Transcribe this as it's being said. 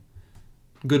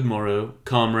Good morrow,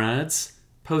 comrades.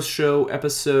 Post-show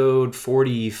episode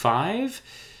 45,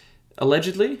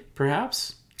 allegedly,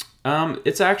 perhaps.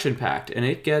 It's action-packed, and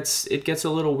it gets a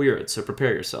little weird, so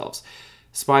prepare yourselves.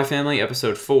 Spy Family,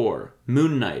 episode 4.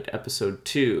 Moon Knight, episode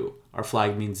 2. Our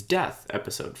Flag Means Death,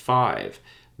 episode 5.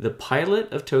 The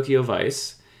pilot of Tokyo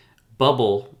Vice.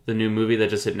 Bubble, the new movie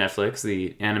that just hit Netflix,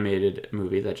 the animated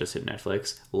movie that just hit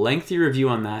Netflix. Lengthy review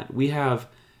on that. We have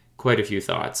quite a few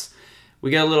thoughts. We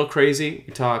get a little crazy.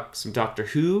 We talk some Doctor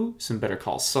Who, some Better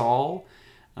Call Saul,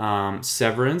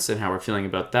 Severance, and how we're feeling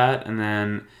about that. And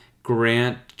then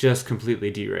Grant just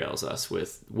completely derails us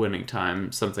with Winning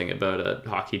Time, something about a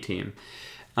hockey team.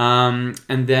 And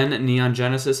then Neon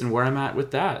Genesis and where I'm at with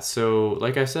that. So,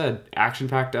 like I said,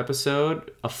 action-packed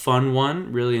episode, a fun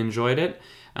one. Really enjoyed it.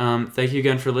 Thank you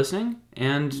again for listening,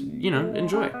 and,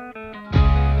 enjoy.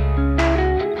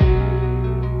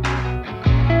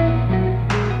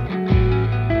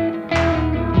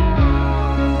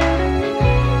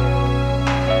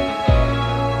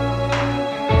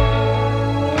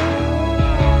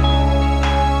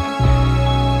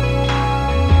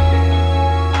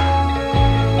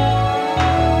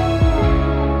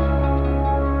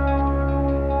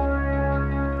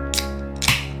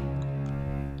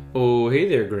 Oh, hey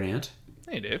there, Grant.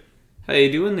 Hey, Dave. How you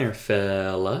doing there,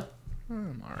 fella?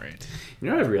 I'm alright. You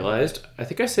know what I've realized? I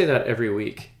think I say that every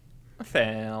week.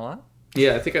 Fella.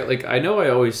 Yeah, I think I know I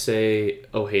always say,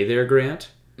 oh, hey there, Grant.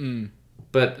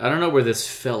 But I don't know where this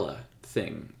fella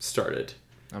thing started.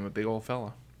 I'm a big old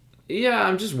fella. Yeah,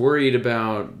 I'm just worried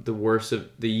about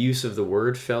the use of the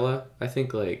word fella. I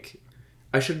think,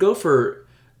 I should go for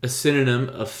a synonym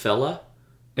of fella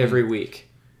every week.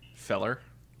 Feller?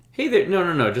 Hey there,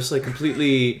 no, just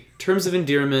completely terms of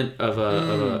endearment of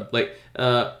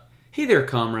hey there,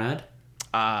 comrade.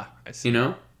 I see. You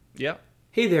know? Yep.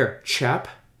 Hey there, chap.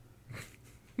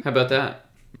 How about that?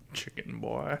 Chicken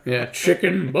boy. Yeah,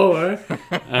 chicken boy.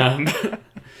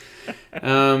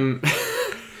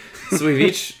 So we've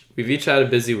each had a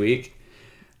busy week.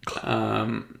 But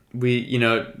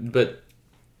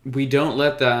we don't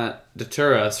let that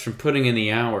deter us from putting in the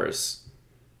hours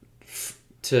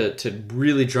to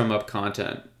really drum up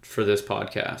content for this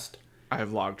podcast.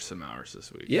 I've logged some hours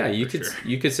this week. Yeah, you could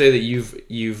say that you've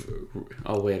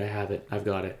oh wait, I have it. I've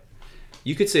got it.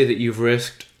 You could say that you've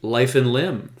risked life and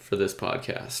limb for this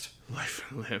podcast. Life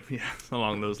and limb, yeah,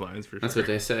 along those lines for sure. That's what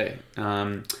they say.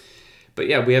 But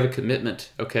yeah, we have a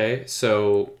commitment. Okay,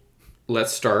 so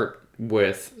let's start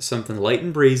with something light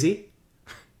and breezy.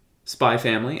 Spy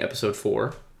Family, episode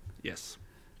 4. Yes.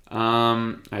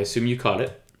 I assume you caught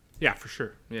it. Yeah, for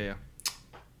sure. Yeah.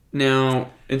 Now,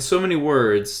 in so many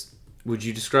words, would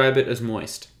you describe it as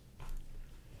moist?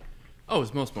 Oh,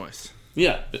 it's most moist.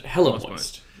 Yeah, hella Most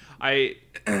moist. I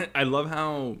love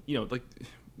how,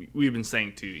 we've been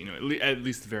saying too, at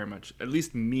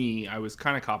least me, I was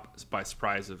kind of caught by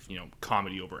surprise of,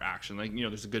 comedy over action.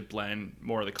 There's a good blend,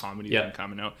 more of the comedy than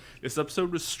coming out. This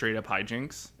episode was straight up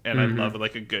hijinks, and I love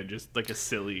a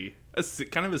silly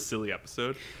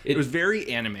episode. It was very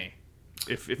anime.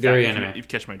 If you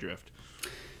catch my drift.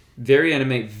 Very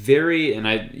anime, and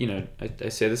I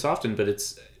say this often, but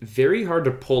it's very hard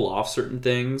to pull off certain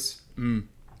things in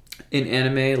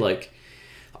anime.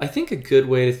 I think a good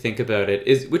way to think about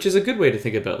it which is a good way to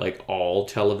think about all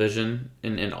television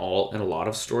and a lot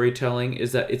of storytelling,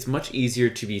 is that it's much easier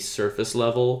to be surface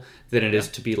level than it is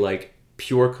to be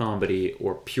pure comedy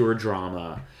or pure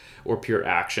drama or pure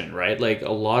action, right?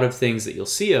 A lot of things that you'll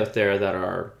see out there that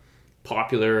are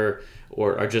popular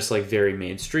or are just very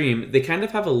mainstream, they kind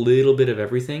of have a little bit of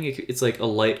everything. It's a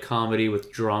light comedy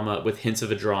with drama, with hints of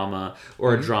a drama,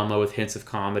 or a drama with hints of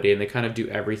comedy, and they kind of do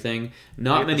everything.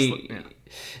 Not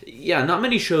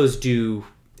many shows do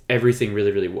everything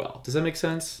really, really well. Does that make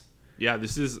sense? Yeah,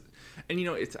 this is, and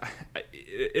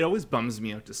it always bums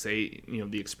me out to say,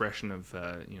 the expression of,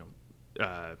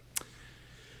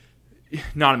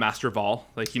 not a master of all,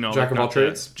 Jack of all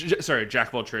trades. Jack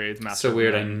of all trades. Master. So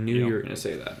weird. I knew you were going to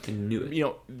say that. I knew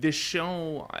it. This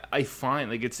show, I find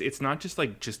it's not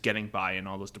just getting by in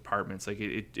all those departments.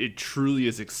 It truly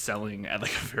is excelling at a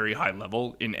very high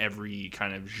level in every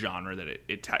kind of genre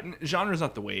that genre is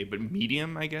not the way, but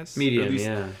medium, I guess. Medium,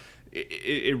 yeah.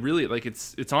 It really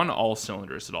it's on all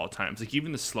cylinders at all times.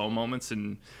 Even the slow moments,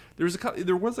 and there was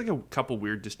a couple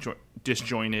weird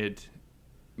disjointed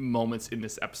moments in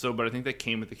this episode, but I think that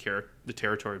came with the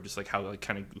territory of just how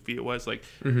kind of goofy it was,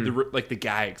 the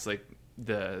gags,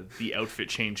 the outfit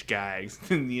change gags,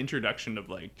 and the introduction of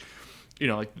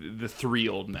the three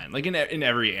old men, in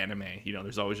every anime,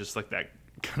 there's always just that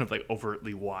kind of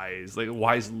overtly wise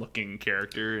looking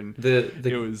character, and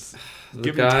it was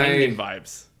giving Tengen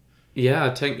vibes.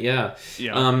 Yeah, yeah.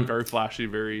 Yeah, very flashy,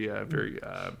 very.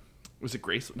 Was it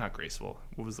graceful? Not graceful.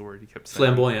 What was the word he kept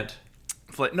saying? Flamboyant.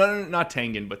 No, not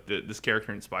Tengen, but this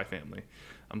character in Spy Family.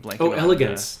 I'm blanking. Oh, on,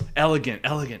 elegance. Elegant.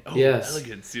 Oh, yes.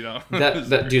 Elegance. You know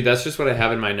that dude. That's just what I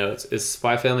have in my notes. Is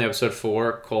Spy Family episode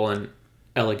 4 :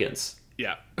 elegance.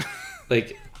 Yeah.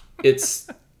 Like, it's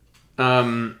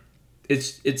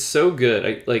so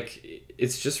good.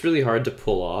 It's just really hard to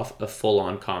pull off a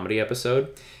full-on comedy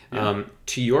episode. Yeah.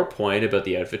 To your point about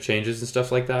the outfit changes and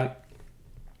stuff like that,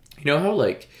 you know how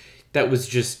like that was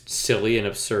just silly and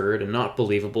absurd and not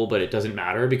believable, but it doesn't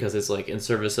matter because it's like in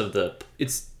service of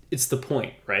it's the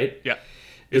point, right? Yeah.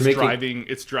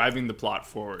 It's driving the plot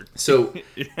forward. So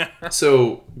yeah.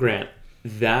 So Grant,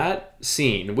 that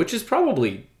scene, which is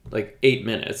probably like 8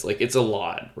 minutes, like it's a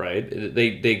lot, right?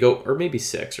 They go, or maybe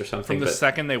 6 or something. From the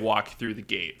second they walk through the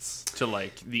gates to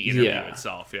like the interview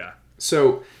itself, yeah.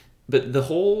 So, but the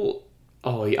whole,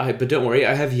 but don't worry,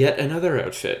 I have yet another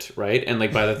outfit, right? And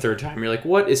like by the third time, you're like,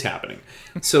 what is happening?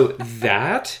 So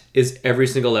that is every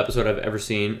single episode I've ever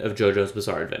seen of JoJo's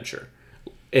Bizarre Adventure,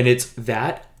 and it's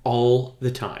that all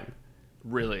the time.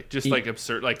 Really, just like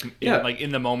absurd, like in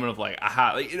the moment of like,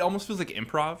 aha, like, it almost feels like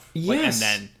improv. Yes, like, and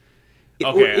then.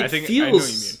 Okay, I think I know what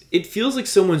you mean. It feels like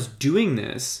someone's doing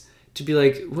this to be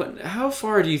like, "What? How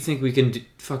far do you think we can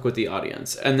fuck with the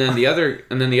audience?" And then the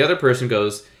other person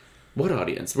goes, "What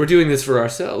audience? We're doing this for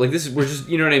ourselves. Like this, we're just,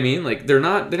 you know what I mean? Like they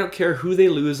don't care who they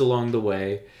lose along the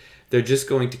way. They're just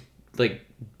going to like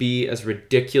be as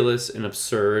ridiculous and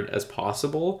absurd as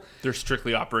possible. They're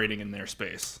strictly operating in their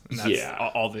space. And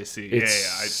that's all they see.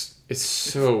 It's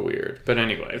so weird. But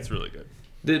anyway, it's really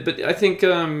good. But I think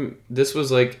this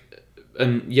was like.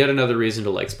 And yet another reason to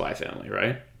like Spy Family,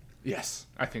 right? Yes,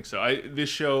 I think so. This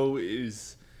show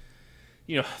is,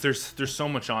 there's so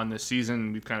much on this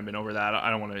season. We've kind of been over that. I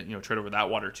don't want to tread over that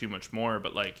water too much more.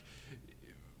 But like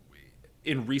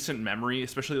in recent memory,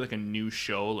 especially like a new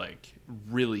show, like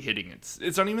really hitting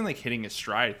it's not even like hitting its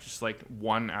stride. It's just like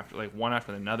one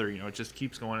after another. It just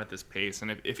keeps going at this pace.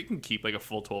 And if you can keep like a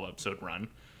full 12 episode run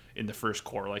in the first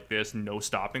core like this, no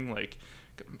stopping, like.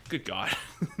 Good God,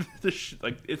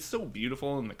 it's so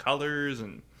beautiful and the colors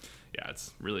and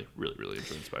it's really, really, really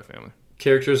enjoying Spy Family.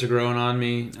 Characters are growing on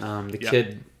me. The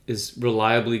kid is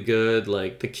reliably good.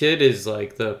 Like the kid is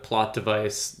like the plot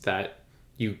device that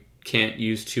you can't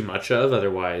use too much of,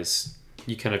 otherwise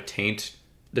you kind of taint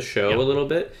the show a little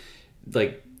bit.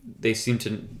 Like that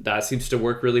seems to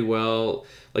work really well.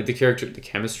 Like the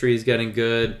chemistry is getting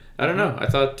good. I don't know. I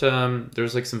thought there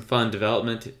was like some fun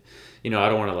development. I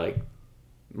don't want to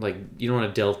like you don't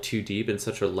want to delve too deep in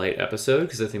such a light episode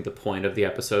because I think the point of the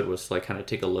episode was to like kind of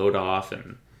take a load off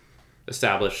and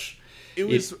establish. It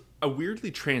was a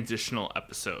weirdly transitional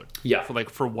episode. Yeah.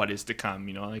 For what is to come,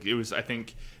 like it was. I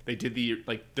think they did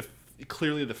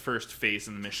clearly the first phase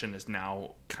of the mission is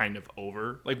now kind of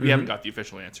over. Like we haven't got the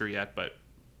official answer yet, but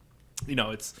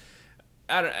it's.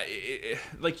 I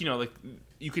don't like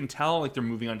you can tell like they're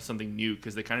moving on to something new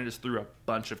because they kind of just threw a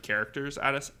bunch of characters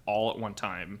at us all at one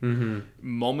time,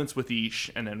 moments with each,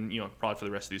 and then probably for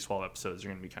the rest of these 12 episodes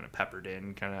they're going to be kind of peppered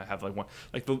in, kind of have like one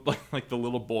like the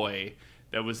little boy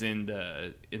that was in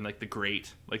the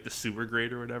grate, like the sewer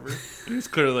grate or whatever. And it's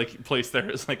clearly like placed there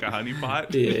as like a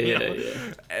honeypot. Yeah.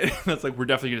 And that's like we're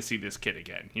definitely gonna see this kid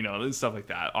again. Stuff like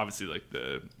that. Obviously, like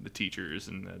the teachers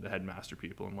and the headmaster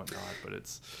people and whatnot. But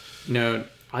it's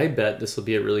I bet this will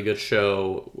be a really good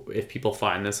show if people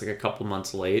find this like a couple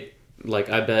months late. Like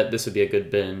I bet this would be a good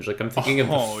binge. Like I'm thinking of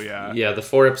the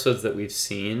 4 episodes that we've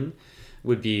seen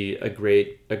would be a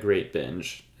great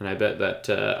binge. And I bet that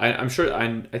I'm sure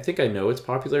I think I know it's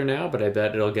popular now, but I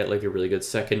bet it'll get like a really good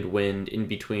second wind in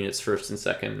between its first and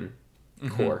second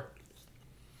core.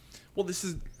 Well, this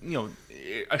is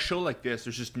a show like this.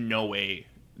 There's just no way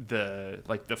the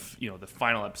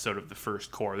final episode of the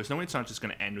first core. There's no way it's not just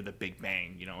going to end with a big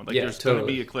bang. There's going to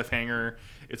be a cliffhanger.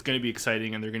 It's going to be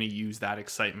exciting, and they're going to use that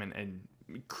excitement and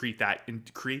create that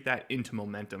into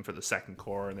momentum for the second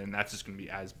core, and then that's just going to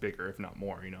be as bigger, if not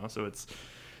more. So it's.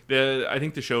 I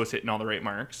think the show is hitting all the right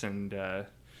marks, and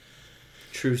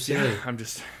true say. Yeah, I'm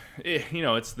just,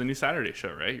 it's the new Saturday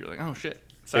show, right? You're like, oh shit,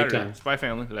 Saturday, Spy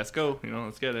Family, let's go,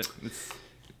 let's get it.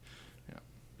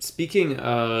 Speaking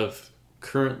of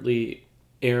currently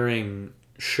airing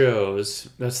shows,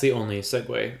 that's the only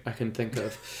segue I can think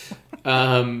of.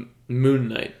 Moon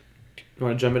Knight. You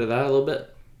want to jump into that a little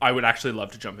bit? I would actually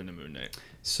love to jump into Moon Knight.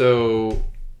 So,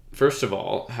 first of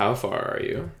all, how far are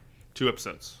you? 2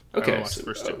 episodes. Okay. I watched the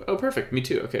first 2. Oh, perfect. Me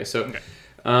too. Okay, so,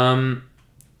 do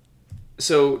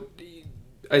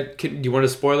you want a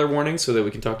spoiler warning so that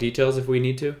we can talk details if we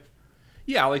need to?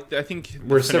 Yeah, like I think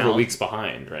We're several weeks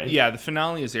behind, right? Yeah, the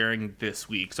finale is airing this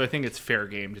week, so I think it's fair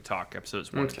game to talk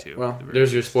episodes 1 and 2. Well,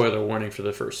 there's your spoiler warning for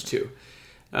the first two.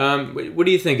 What are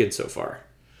you thinking so far?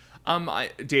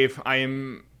 Dave, I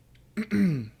am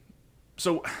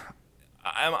so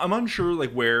I'm unsure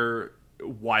like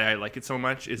why I like it so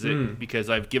much. Is it because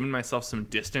I've given myself some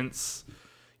distance,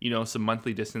 some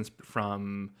monthly distance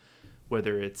from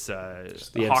whether it's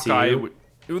the Hawkeye, MCU?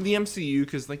 The MCU,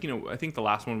 because I think the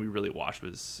last one we really watched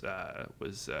was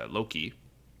Loki,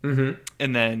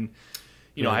 and then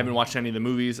I haven't watched any of the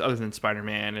movies other than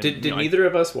Spider-Man. And, Did neither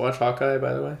of us watch Hawkeye,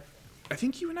 by the way? I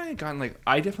think you and I had gotten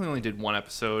I definitely only did one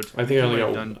episode. I think I might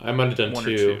have done one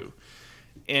two. Or two.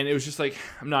 And it was just I'm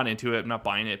not into it. I'm not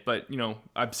buying it. But,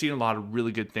 I've seen a lot of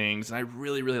really good things. And I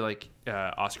really, really like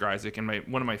Oscar Isaac. And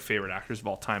one of my favorite actors of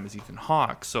all time is Ethan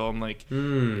Hawke. So I'm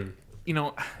and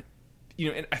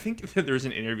I think there's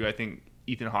an interview I think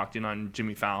Ethan Hawke did on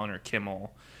Jimmy Fallon or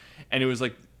Kimmel. And it was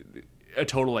a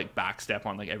total backstep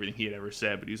on everything he had ever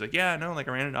said. But he was yeah, no, I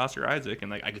ran into Oscar Isaac.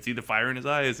 And I could see the fire in his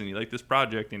eyes. And he liked this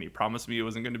project. And he promised me it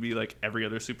wasn't going to be every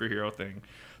other superhero thing.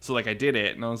 So I did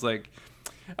it. And I was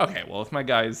okay, well, if my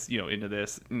guy's, into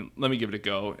this, let me give it a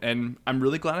go. And I'm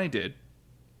really glad I did.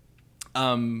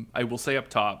 I will say up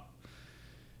top,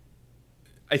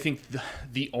 I think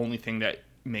the only thing that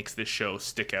makes this show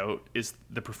stick out is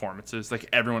the performances.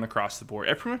 Everyone across the board,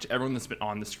 pretty much everyone that's been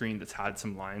on the screen that's had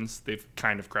some lines, they've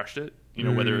kind of crushed it.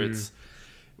 Whether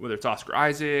it's Oscar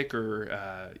Isaac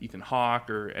or Ethan Hawke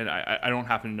and I don't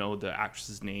happen to know the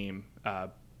actress's name,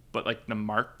 but the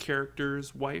Mark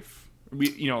character's wife.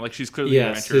 She's clearly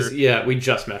a mentor. We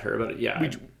just met her, but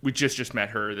we just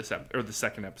met her the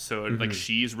second episode.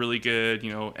 She's really good,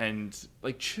 and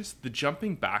just the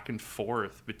jumping back and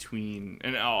forth between.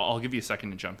 And I'll give you a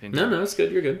second to jump in. No, it's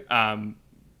good. You're good.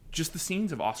 Just the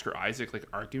scenes of Oscar Isaac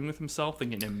arguing with himself,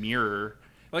 in a mirror.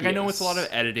 I know it's a lot of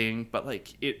editing, but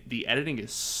the editing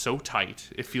is so tight.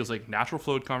 It feels like natural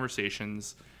flowed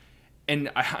conversations,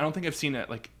 and I don't think I've seen that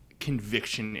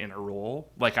conviction in a role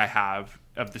I have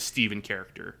of the Steven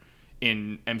character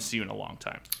in MCU in a long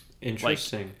time.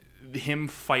 Interesting. Him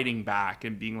fighting back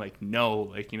and being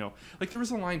no, there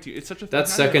was a line too. It's such a that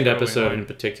second episode in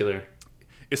particular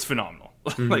is phenomenal.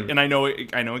 And I know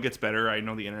it gets better. I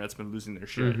know the internet's been losing their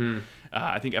shit.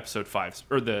 I think episode 5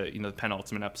 or the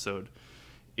penultimate episode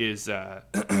is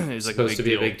supposed to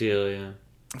be a big deal, yeah,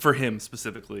 for him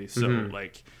specifically. So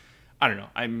I don't know.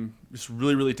 I'm just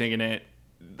really, really digging it.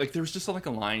 There was just a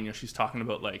line, she's talking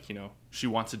about she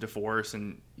wants a divorce,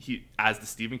 and he, as the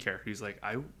Steven character, he's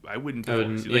I wouldn't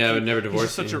divorce you. I would never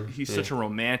divorce you. He's such a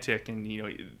romantic, and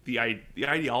the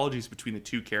ideologies between the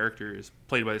two characters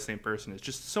played by the same person is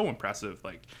just so impressive.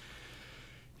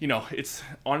 It's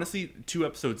honestly 2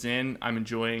 episodes in, I'm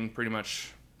enjoying pretty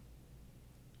much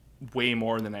way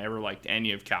more than I ever liked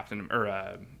any of Captain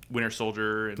or Winter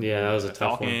Soldier and that was a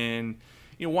tough Falcon. one.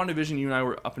 WandaVision, you and I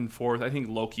were up and forth. I think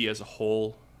Loki as a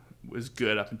whole was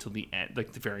good up until the end,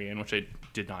 the very end, which I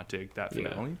did not dig that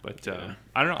finale. But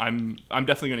I don't know. I'm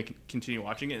definitely going to continue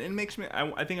watching it. And it makes me.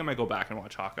 I think I might go back and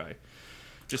watch Hawkeye.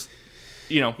 Just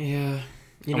Yeah.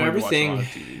 Everything. On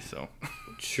TV, so.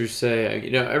 True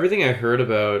say. Everything I heard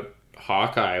about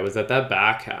Hawkeye was that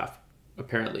back half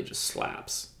apparently just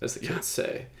slaps, as the kids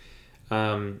say.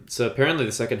 So apparently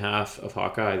the second half of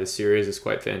Hawkeye, the series, is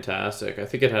quite fantastic. I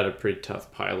think it had a pretty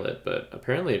tough pilot, but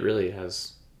apparently it really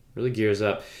gears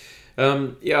up.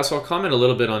 So I'll comment a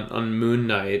little bit on Moon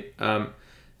Knight.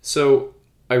 So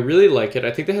I really like it.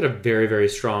 I think they had a very, very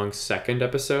strong second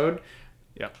episode.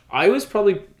 Yeah. I was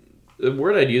probably, the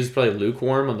word I'd use is probably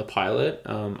lukewarm on the pilot.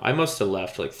 I must have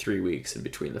left 3 weeks in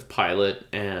between the pilot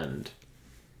and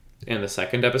the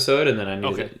second episode, and then I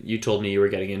knew that you told me you were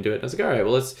getting into it. And I was all right,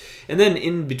 well, let's. And then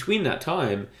in between that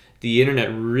time, the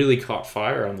internet really caught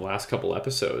fire on the last couple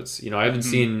episodes. We haven't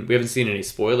seen any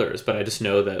spoilers, but I just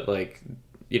know that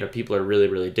people are really,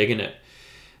 really digging it.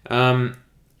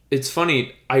 It's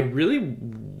funny, I really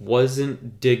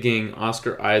wasn't digging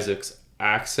Oscar Isaac's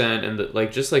accent and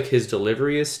his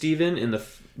delivery as Steven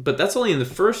but that's only in the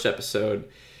first episode.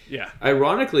 Yeah.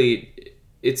 Ironically,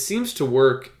 it seems to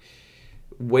work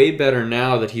way better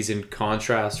now that he's in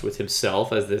contrast with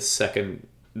himself as the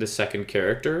second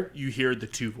character. You hear the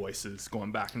two voices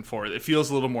going back and forth. It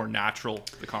feels a little more natural,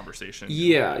 the conversation.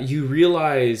 Yeah, you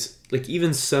realize,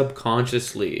 even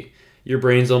subconsciously, your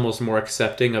brain's almost more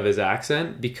accepting of his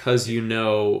accent because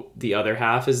the other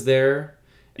half is there,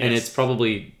 and Yes.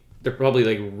 they're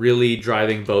probably really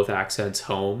driving both accents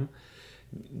home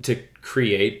to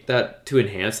create that, to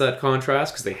enhance that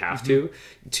contrast, because they have to.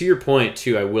 To your point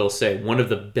too, I will say one of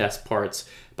the best parts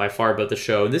by far about the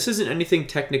show, and this isn't anything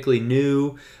technically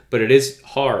new, but it is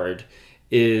hard,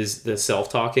 is the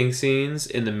self-talking scenes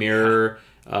in the mirror,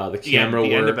 the camera the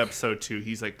work. end of episode 2,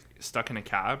 he's like stuck in a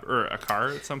cab or a car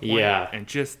at some point. Yeah. And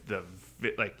just the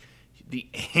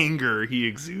anger he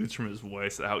exudes from his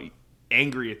voice, how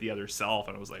angry at the other self,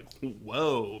 and I was like,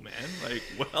 whoa, man, like,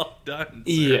 well done,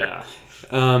 sir. Yeah.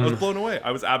 I was blown away. I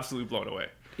was absolutely blown away.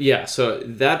 Yeah, so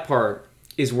that part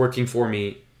is working for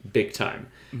me big time.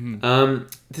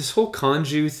 This whole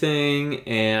Kanju thing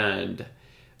and,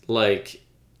 like,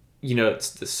 you know, it's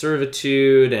the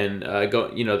servitude and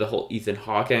the whole Ethan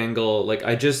Hawke angle. Like,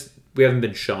 we haven't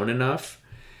been shown enough.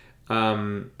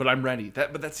 But I'm ready.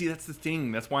 That's the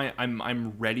thing. That's why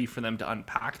I'm ready for them to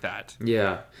unpack that.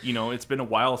 Yeah. You know, it's been a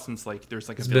while since, like, there's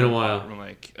like It's been a while. I'm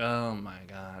like, oh my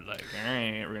god, like, all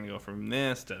right, we're gonna go from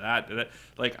this to that to that.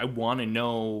 Like, I want to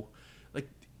know, like,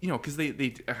 you know, because they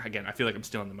again, I feel like I'm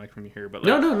stealing the mic from you here, but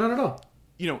like, No, not at all.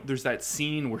 you know, there's that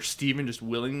scene where Steven just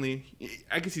willingly,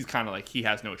 I guess he's kind of like, he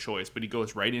has no choice, but he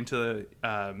goes right into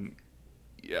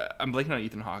yeah, I'm blanking on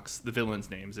Ethan Hawke's, the villain's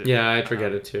name. Is it, Yeah, I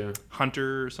forget it too.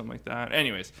 Hunter or something like that.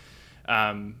 Anyways,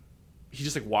 he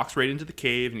just like walks right into the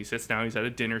cave and he sits down. He's at a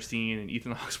dinner scene and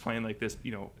Ethan Hawke's playing like this,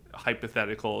 you know,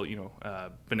 hypothetical, you know,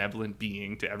 benevolent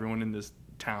being to everyone in this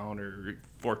town or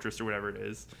fortress or whatever it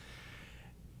is.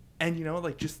 And, you know,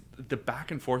 like, just the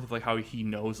back and forth of, like, how he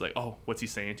knows, like, oh, what's he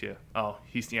saying to you? Oh,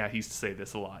 he used to say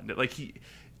this a lot. Like,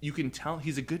 you can tell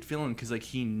he's a good villain because, like,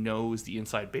 he knows the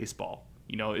inside baseball.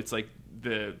 You know, it's like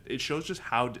it shows just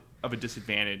how of a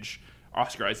disadvantage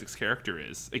Oscar Isaac's character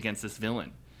is against this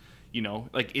villain. You know,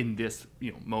 like, in this,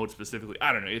 you know, mode specifically.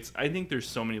 I don't know. I think there's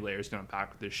so many layers to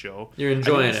unpack with this show. You're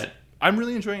enjoying it. I'm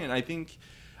really enjoying it.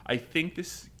 I think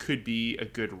this could be a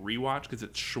good rewatch because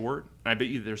it's short. And I bet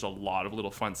you there's a lot of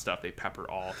little fun stuff they pepper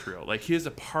all through. Like, his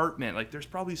apartment, like, there's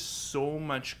probably so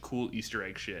much cool Easter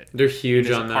egg shit. They're huge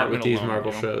his on that with apartment these alone,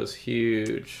 Marvel you know? shows.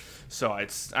 Huge. So I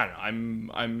don't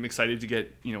know. I'm excited to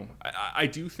get, you know, I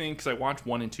do think, because I watched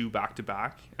 1 and 2 back to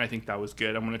back, and I think that was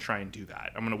good. I'm going to try and do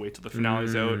that. I'm going to wait till the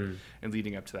finale's out, and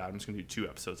leading up to that, I'm just going to do 2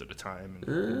 episodes at a time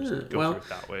and just go through it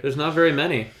that way. There's not very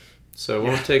many, so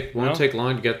it won't take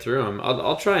long to get through them.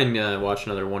 I'll try and watch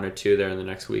another 1 or 2 there in the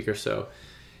next week or so.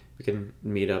 We can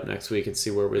meet up next week and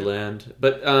see where we land.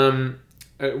 But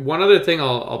one other thing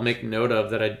I'll make note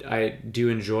of that I do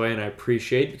enjoy and I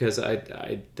appreciate, because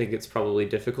I think it's probably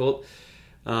difficult,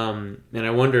 and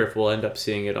I wonder if we'll end up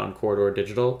seeing it on Corridor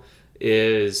Digital,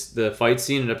 is the fight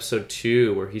scene in episode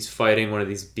 2 where he's fighting one of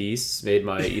these beasts made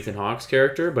by Ethan Hawke's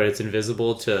character, but it's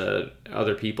invisible to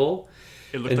other people.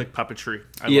 It looked like puppetry.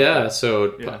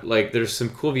 Like, there's some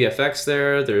cool VFX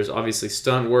there. There's obviously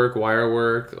stunt work, wire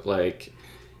work, like...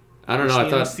 I don't know. I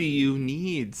thought MCU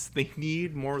needs. They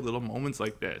need more little moments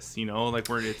like this, you know, like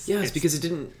where it's. Yeah, it's because it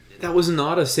didn't. That was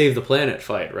not a save the planet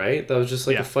fight, right? That was just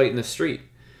like a fight in the street.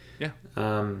 Yeah.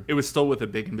 It was still with a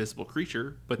big invisible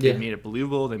creature, but they made it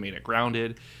believable. They made it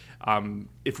grounded.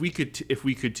 If we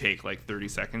could take like 30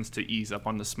 seconds to ease up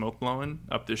on the smoke blowing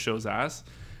up this show's ass,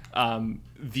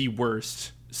 the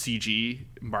worst CG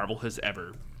Marvel has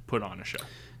ever put on a show.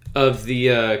 Of the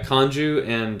Kanju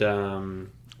and.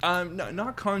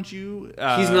 Not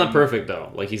Kanju. He's not perfect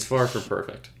though. Like, he's far from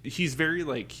perfect. He's very,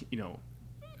 like, you know,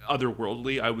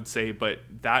 otherworldly, I would say. But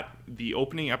the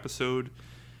opening episode,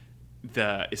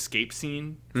 the escape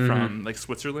scene from like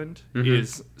Switzerland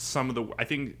is some of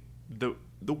the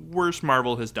worst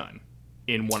Marvel has done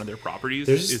in one of their properties.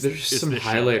 There's some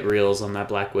highlight reels on that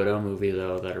Black Widow movie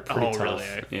though that are pretty tough. Really?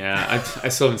 Yeah, I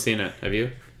still haven't seen it. Have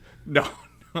you? No.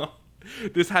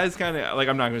 This has kind of, like,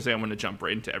 I'm not going to say I'm going to jump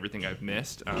right into everything I've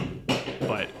missed,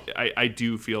 but I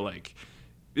do feel like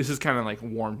this has kind of, like,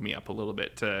 warmed me up a little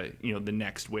bit to, you know, the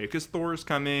next wave, because Thor's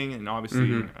coming, and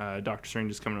obviously Doctor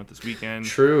Strange is coming out this weekend.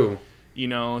 True. You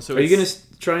know, so are you going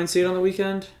to try and see it on the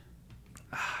weekend?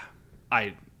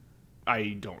 I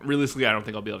don't. Realistically, I don't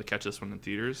think I'll be able to catch this one in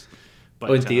theaters.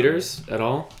 But, in theaters at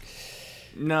all?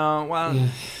 No, well,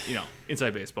 you know,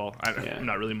 inside baseball. I'm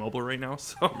not really mobile right now,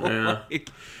 so like,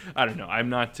 I don't know. I'm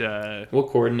not. We'll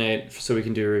coordinate so we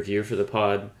can do a review for the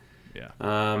pod.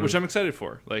 Yeah, which I'm excited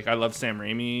for. Like, I love Sam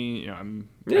Raimi. You know,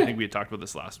 I think we had talked about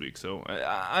this last week, so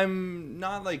I'm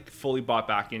not like fully bought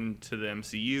back into the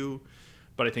MCU,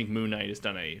 but I think Moon Knight has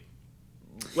done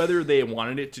whether they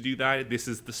wanted it to do that, this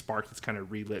is the spark that's kind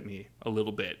of relit me a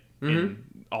little bit in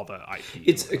all the IP.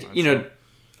 It's, you know.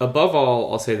 Above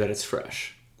all, I'll say that it's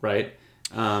fresh, right?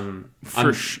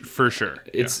 For sure.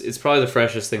 It's probably the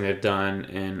freshest thing they've done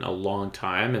in a long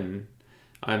time, and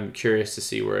I'm curious to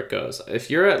see where it goes.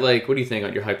 If you're at, like, what do you think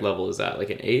on your hype level is that?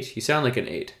 Like an 8? You sound like an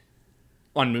 8.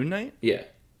 On Moon Knight? Yeah.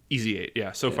 Easy 8,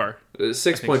 yeah, so far.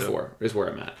 6.4 is where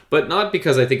I'm at. But not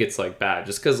because I think it's like bad,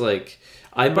 just because like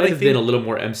I might have been a little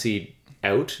more MC'd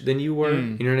out than you were.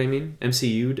 You know what I mean?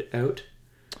 MCU'd out.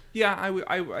 Yeah,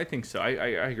 I think so. I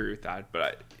agree with that.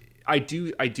 But I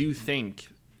do think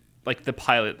like the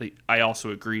pilot, I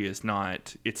also agree is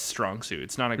not its strong suit.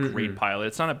 It's not a great pilot.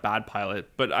 It's not a bad pilot.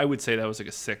 But I would say that was like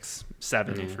a 6,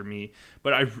 7 for me.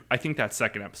 But I think that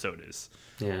second episode is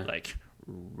like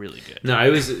really good.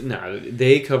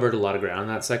 They covered a lot of ground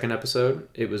that second episode.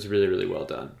 It was really, really well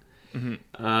done.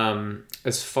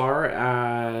 As far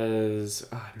as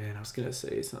I was gonna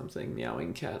say something.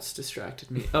 Meowing cats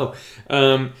distracted me.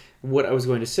 What I was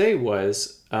going to say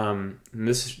was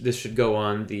this should go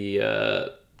on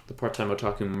the Part-Time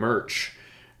Otaku merch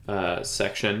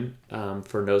section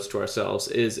for notes to ourselves.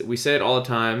 Is we say it all the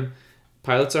time.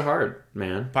 Pilots are hard,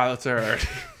 man. Pilots are hard.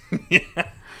 Yeah.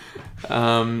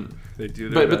 They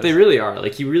do but they really are.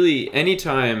 Like, you really,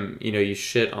 anytime you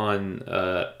shit on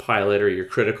pilot or you're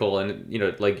critical, and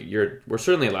like we're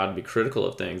certainly allowed to be critical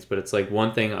of things, but it's like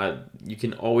one thing you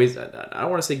can always, I don't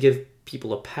want to say give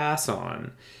people a pass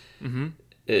on,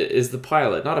 is the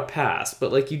pilot. Not a pass,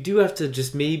 but like you do have to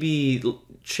just maybe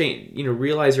change,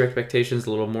 realize your expectations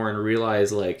a little more and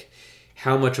realize like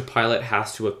how much a pilot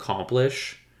has to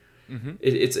accomplish.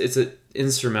 It's an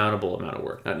insurmountable amount of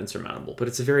work. Not insurmountable, but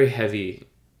it's a very heavy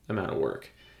amount of work.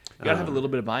 You gotta have a little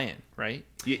bit of buy-in, right?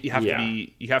 You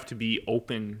have to be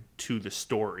open to the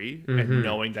story and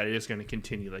knowing that it is going to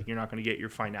continue. Like, you're not going to get your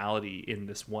finality in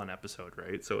this one episode,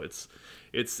 right? So it's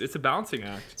a balancing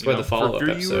act. That's why the follow-up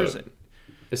episode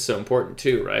is so important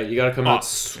too, right? You got to come out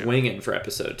swinging for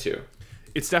episode 2.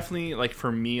 It's definitely, like,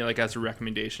 for me, like, as a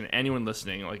recommendation, anyone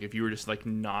listening, like, if you were just like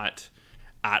not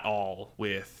at all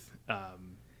with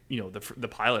the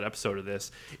pilot episode of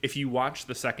this, if you watch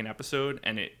the second episode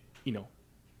and it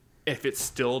if it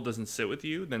still doesn't sit with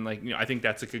you, then I think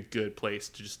that's like a good place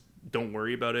to just don't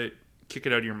worry about it, kick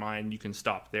it out of your mind. You can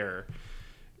stop there.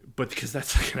 But because that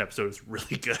second episode is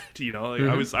really good,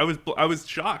 I was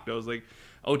shocked. I was like,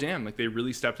 oh damn, like they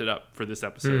really stepped it up for this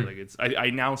episode. Like I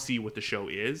now see what the show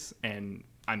is, and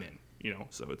I'm in.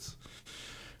 So it's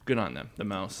good on them. The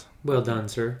mouse. Well done,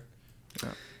 sir.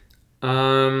 Yeah.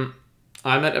 I'm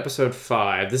at episode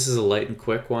 5. This is a light and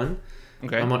quick one.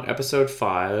 Okay. I'm on episode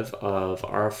 5 of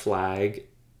Our Flag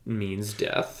Means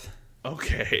Death.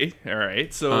 Okay. All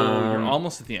right. So you're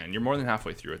almost at the end. You're more than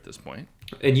halfway through at this point.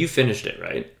 And you finished it,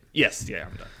 right? Yes. Yeah,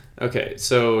 I'm done. Okay.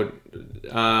 So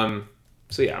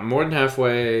yeah, I'm more than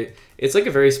halfway. It's like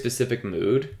a very specific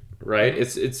mood, right?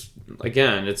 It's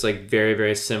again, it's like very,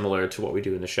 very similar to what we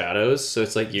do in the Shadows. So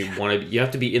it's like you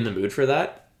have to be in the mood for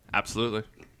that. Absolutely.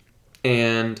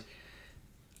 And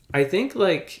I think,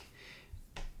 like,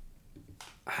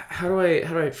 how do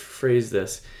I phrase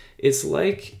this? It's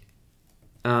like,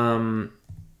 sorry,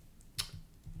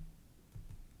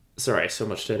 so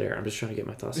much dead air. I'm just trying to get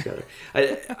my thoughts together.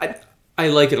 I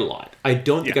like it a lot. I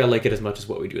don't think I like it as much as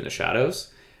what we do in the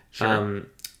Shadows. Sure.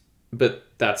 But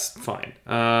that's fine.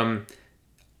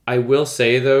 I will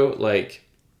say though, like,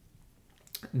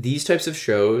 these types of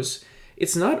shows,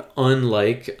 it's not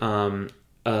unlike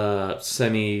a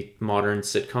semi-modern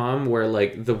sitcom where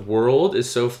like the world is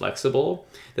so flexible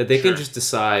that they can just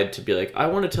decide to be like, I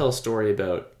want to tell a story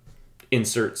about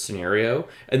insert scenario,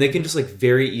 and they can just like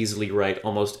very easily write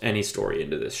almost any story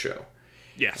into this show.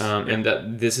 Yes. And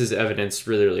that this is evidenced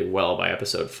really, really well by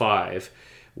episode 5,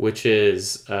 which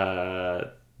is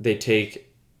they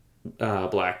take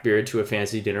Blackbeard to a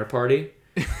fancy dinner party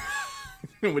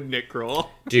with Nick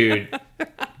Kroll. Dude,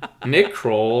 Nick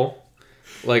Kroll,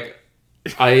 like,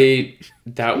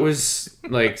 that was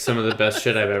like some of the best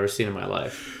shit I've ever seen in my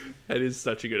life. That is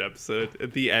such a good episode.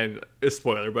 At the end, a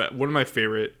spoiler, but one of my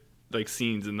favorite like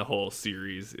scenes in the whole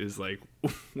series is like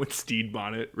when Stede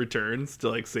Bonnet returns to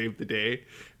like save the day,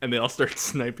 and they all start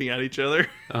sniping at each other.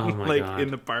 Oh my like God.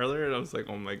 in the parlor, and I was like,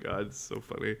 oh my God, it's so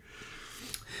funny.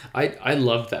 I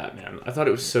loved that, man. I thought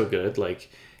it was so good.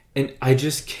 Like, and I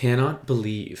just cannot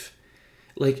believe,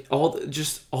 like, all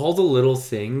the little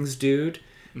things, dude.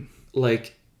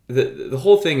 Like, the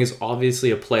whole thing is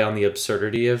obviously a play on the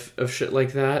absurdity of shit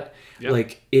like that. Yep.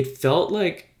 Like, it felt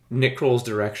like Nick Kroll's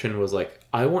direction was like,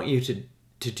 I want you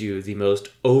to do the most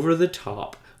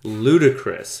over-the-top,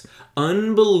 ludicrous,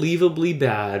 unbelievably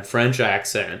bad French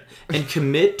accent and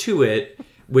commit to it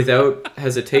without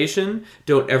hesitation.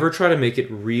 Don't ever try to make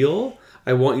it real.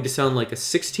 I want you to sound like a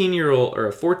 16-year-old or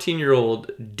a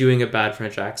 14-year-old doing a bad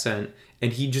French accent,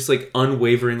 and he just like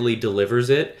unwaveringly delivers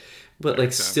it but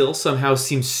like still somehow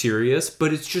seems serious,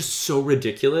 but it's just so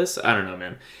ridiculous. I don't know,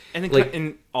 man. And it like,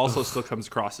 and also still comes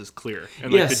across as clear.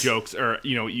 And like yes. the jokes are,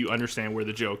 you understand where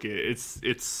the joke is.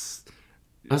 It's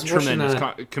I was tremendous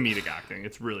comedic acting.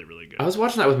 It's really, really good. I was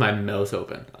watching that with my mouth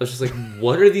open. I was just like,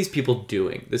 what are these people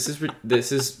doing? This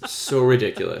is so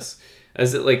ridiculous.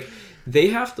 As it like they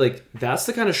have like that's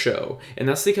the kind of show and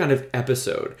that's the kind of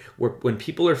episode where when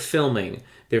people are filming,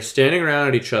 they're standing around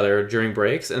at each other during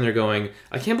breaks and they're going,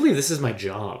 I can't believe this is my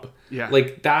job. Yeah.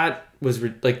 Like that was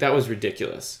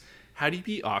ridiculous. How do you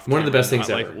be off? One of the best things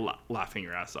not, ever. Like laughing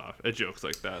your ass off at jokes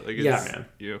like that. Like, yeah, man.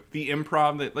 The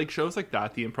improv that like shows like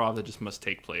that, the improv that just must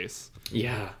take place.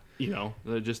 Yeah.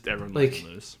 Just everyone like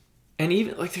lose. And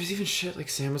even like there's even shit like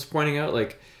Sam was pointing out,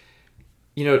 like,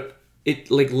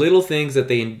 it like little things that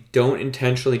they don't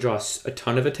intentionally draw a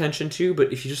ton of attention to,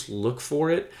 but if you just look for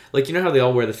it, like how they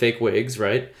all wear the fake wigs,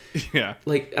 right? Yeah.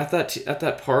 Like at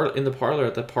that part in the parlor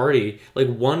at the party, like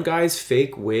one guy's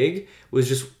fake wig was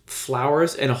just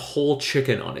flowers and a whole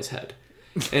chicken on his head,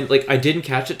 and like I didn't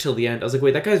catch it till the end. I was like,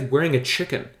 wait, that guy's wearing a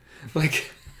chicken,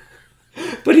 like,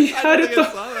 but he had it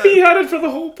for the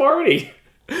whole party.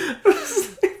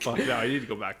 Fuck no, I need to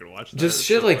go back and watch that. Just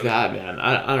shit like that, man.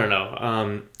 I don't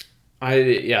know.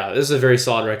 This is a very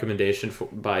solid recommendation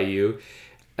by you.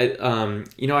 I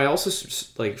also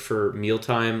like for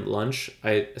mealtime lunch,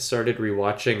 I started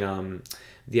rewatching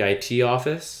the IT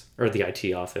Office or the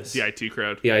IT Office, the IT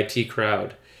Crowd, the IT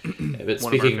Crowd. But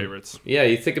one of our favorites. Yeah,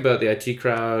 you think about the IT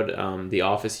Crowd, the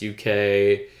Office UK,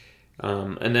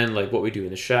 and then like What We Do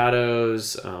in the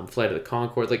Shadows, Flight of the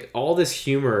Conchords, like all this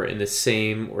humor in the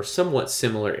same or somewhat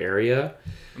similar area.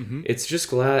 Mm-hmm. It's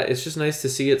just nice to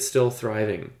see it still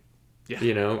thriving.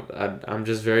 Yeah. I'm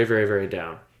just very, very, very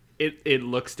down. It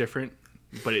looks different,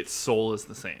 but its soul is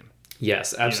the same.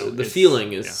 Yes, absolutely.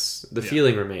 The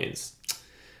feeling remains.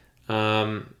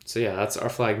 So yeah, that's Our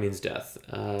Flag Means Death.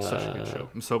 Such a good show.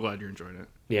 I'm so glad you're enjoying it.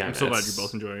 Yeah, I'm so glad you're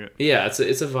both enjoying it. Yeah, it's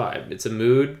a vibe. It's a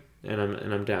mood, and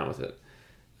I'm down with it.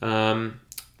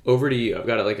 Over to you. I've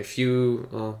got like a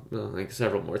few, like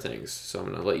several more things. So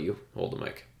I'm gonna let you hold the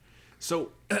mic.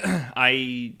 So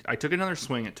I took another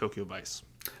swing at Tokyo Vice.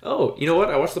 Oh, you know what?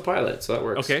 I watched the pilot, so that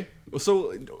works. Okay. Well,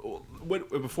 so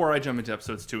before I jump into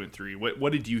episodes 2 and 3,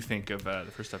 what did you think of the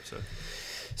first episode?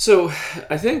 So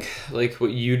I think like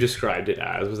what you described it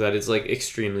as was that it's like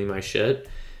extremely my shit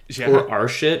or our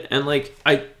shit, and like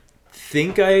I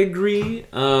think I agree.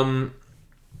 Not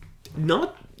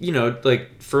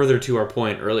like further to our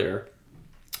point earlier.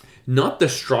 Not the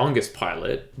strongest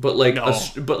pilot, but like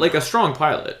a strong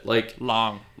pilot, like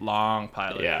long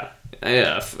pilot. Yeah,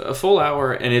 a full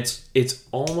hour, and it's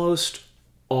almost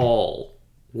all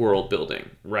world building,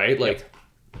 right? Like,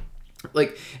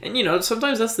 and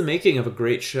sometimes that's the making of a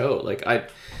great show. Like I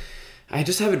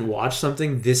just haven't watched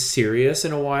something this serious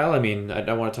in a while. I mean,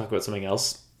 I want to talk about something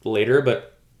else later,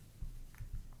 but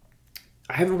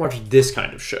I haven't watched this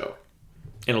kind of show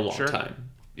in a long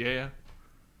time. Yeah.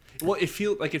 Well, it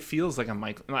feels like a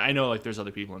Michael. I know like there's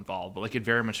other people involved, but like it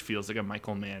very much feels like a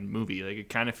Michael Mann movie. Like it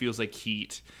kind of feels like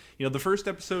Heat. The first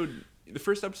episode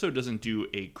doesn't do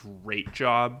a great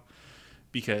job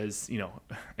because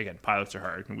again, pilots are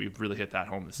hard, and we've really hit that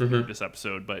home this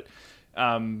episode. But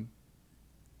the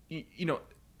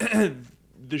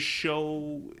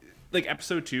show, like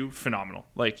episode 2, phenomenal.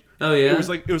 Like it was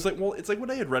like well, it's like what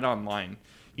I had read online.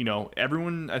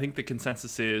 Everyone, I think the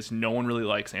consensus is no one really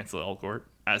likes Ansel Elgort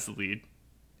as the lead.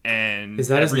 And is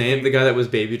that his name? The guy that was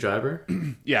Baby Driver?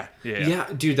 Yeah.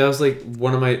 Dude, that was like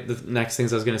one of the next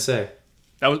things I was gonna say.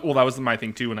 That was my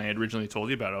thing too when I had originally told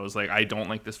you about it. I was like, I don't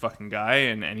like this fucking guy,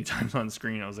 and anytime he's on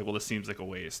screen, I was like, well, this seems like a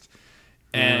waste.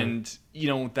 And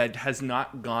that has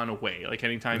not gone away. Like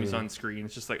anytime he's on screen,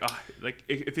 it's just like, like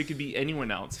if it could be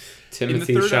anyone else.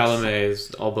 Timothy Chalamet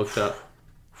is all booked up.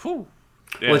 Whew.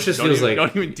 Yeah, well, it just feels like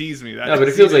don't even tease me. But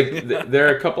it feels like there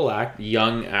are a couple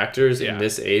young actors in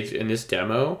this age in this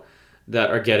demo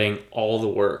that are getting all the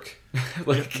work.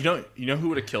 Like you know who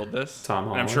would have killed this? Tom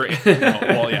Holland. And I'm sure.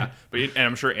 And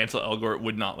I'm sure Ansel Elgort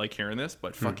would not like hearing this,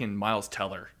 but fucking Miles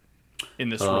Teller in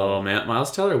this role. Oh man,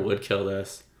 Miles Teller would kill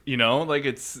this. Like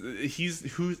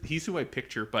he's who I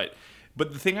picture. But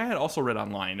the thing I had also read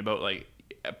online about like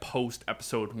post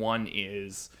episode 1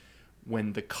 is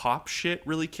when the cop shit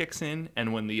really kicks in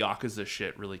and when the Yakuza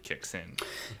shit really kicks in.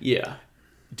 Yeah.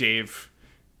 Dave,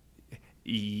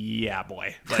 yeah,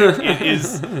 boy. Like, it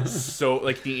is so,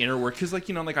 like, the inner work. Because, like,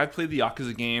 like, I've played the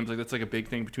Yakuza games. Like, that's, like, a big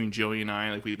thing between Joey and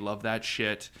I. Like, we love that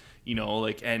shit.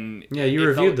 Like, and... Yeah, you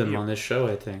reviewed them on this show,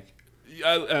 I think.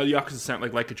 Yakuza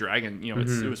Sent, like a Dragon. It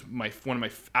was one of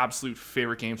my absolute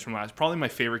favorite games from probably my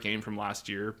favorite game from last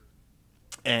year.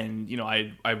 And, you know,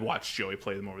 I've watched Joey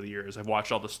play them over the years. I've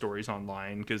watched all the stories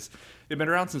online because they've been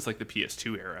around since, like, the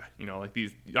PS2 era. You know, like,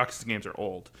 these Yakuza games are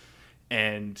old.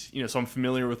 And, you know, so I'm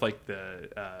familiar with, like,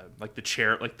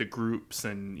 the groups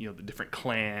and, you know, the different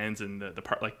clans and the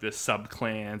part, like, the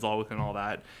sub-clans all within all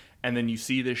that. And then you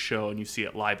see this show and you see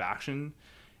it live action.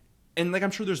 And, like, I'm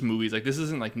sure there's movies. Like, this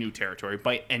isn't, like, new territory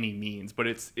by any means. But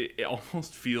it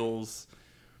almost feels...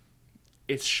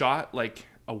 It's shot like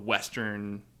a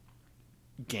Western...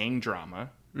 gang drama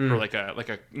or like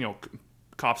a you know,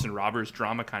 cops and robbers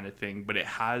drama kind of thing, but it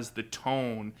has the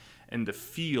tone and the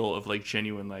feel of, like,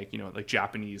 genuine, like, you know, like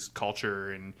Japanese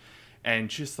culture and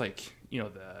just, like, you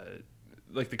know,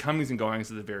 the comings and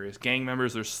goings of the various gang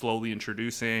members they're slowly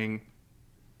introducing.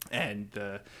 And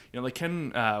you know, like,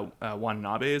 Ken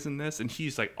Watanabe is in this, and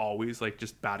he's, like, always, like,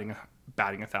 just batting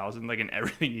 1,000, like, in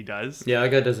everything he does. Yeah, that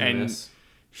guy doesn't miss.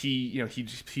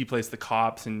 He plays the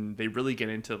cops, and they really get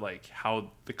into, like,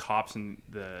 how the cops and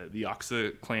the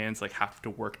Yakuza clans, like, have to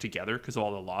work together because of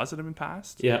all the laws that have been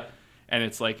passed. Yeah. And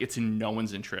it's like, it's in no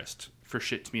one's interest for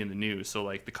shit to be in the news. So,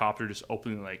 like, the cops are just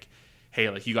openly like, hey,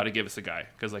 like, you got to give us a guy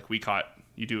because, like, we caught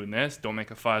you doing this. Don't make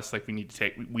a fuss. Like, we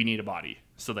need a body.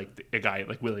 So, like, a guy,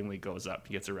 like, willingly goes up,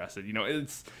 he gets arrested. You know,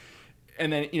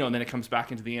 and then, you know, and then it comes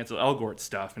back into the Ansel Elgort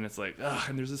stuff, and it's like, ugh.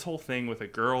 And there's this whole thing with a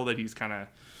girl that he's kind of,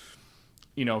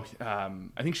 you know,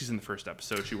 I think she's in the first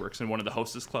episode. She works in one of the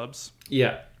hostess clubs.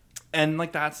 Yeah. And,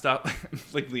 like, that stuff,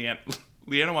 like,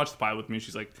 Leanna watched the pilot with me.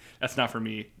 She's like, that's not for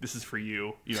me. This is for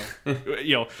you. You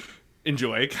know,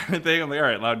 enjoy kind of thing. I'm like, all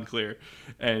right, loud and clear.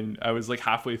 And I was, like,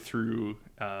 halfway through,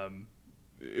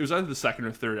 it was either the second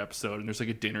or third episode, and there's, like,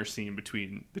 a dinner scene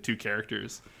between the two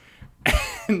characters.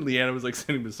 And Leanna was, like,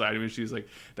 sitting beside me, and she's like,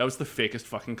 that was the fakest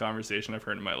fucking conversation I've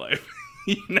heard in my life.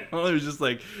 You know, it was just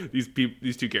like these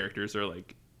two characters are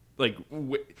like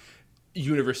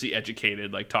university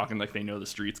educated, like, talking like they know the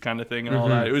streets kind of thing and all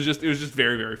that. It was just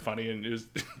very, very funny, and it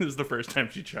was the first time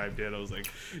she chimed in. I was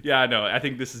like, yeah, no, I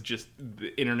think this is just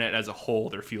the internet as a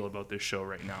whole, their feel about this show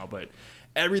right now. But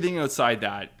everything outside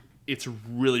that, it's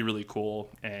really, really cool,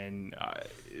 and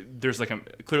there's,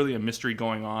 like, clearly a mystery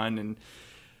going on. And,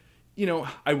 you know,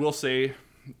 I will say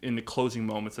in the closing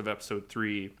moments of episode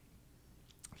 3,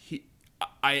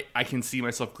 I can see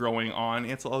myself growing on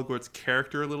Ansel Elgort's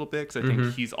character a little bit, because I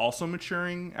think he's also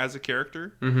maturing as a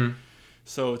character.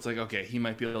 So it's like, okay, he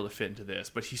might be able to fit into this,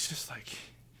 but he's just like,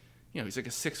 you know, he's like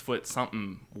a 6 foot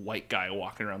something white guy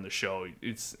walking around the show.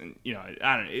 It's, you know,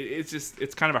 I don't know.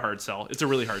 It's kind of a hard sell. It's a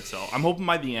really hard sell. I'm hoping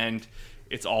by the end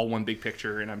it's all one big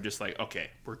picture, and I'm just like, okay,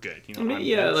 we're good. You know, and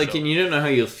you don't know how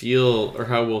you'll feel or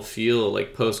how we'll feel,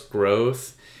 like, post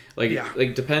growth.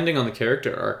 Like depending on the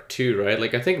character arc too, right?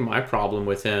 Like, I think my problem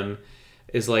with him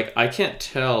is, like, I can't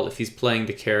tell if he's playing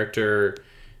the character,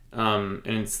 and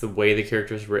it's the way the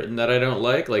character is written that I don't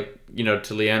like. Like, you know,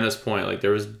 to Leanna's point, like,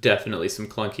 there was definitely some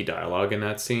clunky dialogue in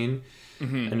that scene,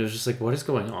 and it was just like, what is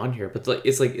going on here? But, like,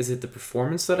 is it the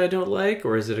performance that I don't like,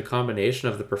 or is it a combination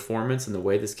of the performance and the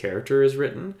way this character is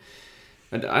written?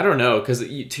 And I don't know, because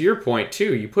to your point,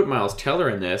 too, you put Miles Teller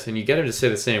in this, and you get him to say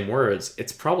the same words,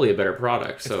 it's probably a better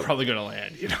product. So it's probably going to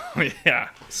land, you know? Yeah.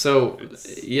 So,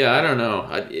 yeah, I don't know.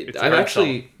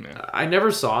 I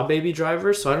never saw Baby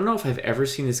Driver, so I don't know if I've ever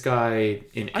seen this guy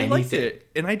in anything. I liked it,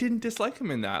 and I didn't dislike him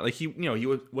in that. Like, he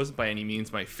wasn't by any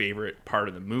means my favorite part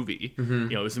of the movie. You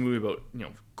know, it was a movie about, you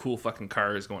know, cool fucking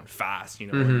cars going fast, you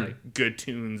know, and, like, good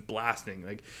tunes blasting.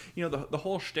 Like, you know, the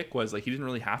whole shtick was, like, he didn't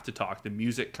really have to talk. The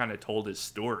music kind of told his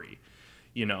story,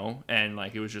 you know, and,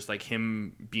 like, it was just, like,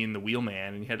 him being the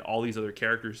wheelman, and he had all these other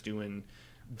characters doing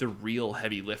the real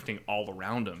heavy lifting all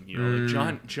around him, you know.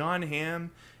 Like, John Hamm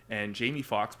and Jamie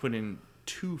Foxx put in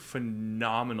 2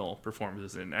 phenomenal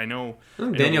performances, and I know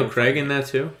Daniel Craig in that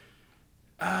too.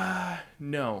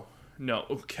 No,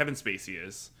 Kevin Spacey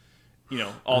is. You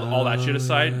know, all that shit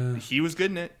aside, he was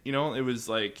good in it. You know, it was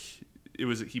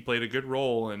he played a good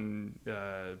role, and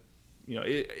you know,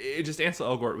 it just, Ansel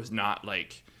Elgort was not,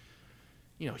 like,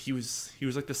 you know, he was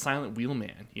like the silent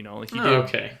wheelman. You know, like,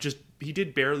 he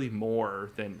did barely more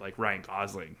than, like, Ryan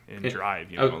Gosling in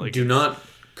Drive. You know, like, do not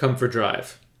come for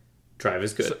Drive. Drive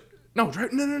is good. So, no, but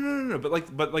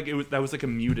that was like a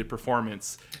muted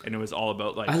performance, and it was all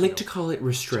about, like, I like to call it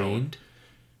restrained.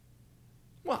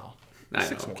 Well. I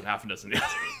 6 know, one, half a dozen the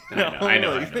other. I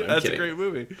know. That's kidding. a great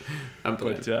movie.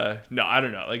 But no, I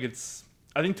don't know. Like,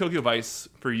 I think Tokyo Vice,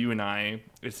 for you and I,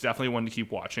 it's definitely one to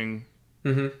keep watching.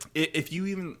 If you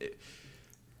even,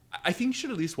 I think you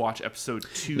should at least watch episode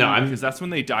 2, because that's when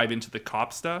they dive into the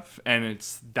cop stuff, and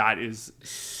that is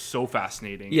so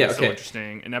fascinating. Yeah, so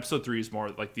interesting. And episode 3 is more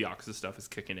like the Yakuza stuff is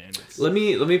kicking in. Let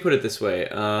me put it this way.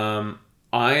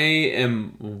 I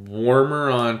am warmer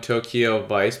on Tokyo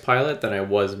Vice pilot than I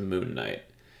was Moon Knight.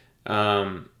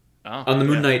 On the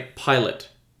Moon Knight pilot,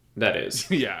 that is.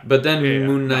 Yeah. But then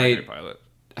Moon Not a Knight great pilot.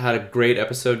 had a great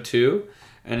episode too,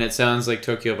 and it sounds like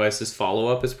Tokyo Vice's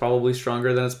follow-up is probably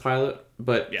stronger than its pilot.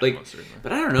 But Yeah, like, most certainly.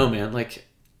 but I don't know, man. Like,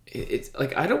 it's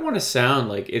like I don't want to sound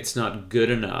like it's not good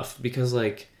enough because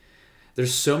like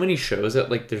there's so many shows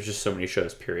that like there's just so many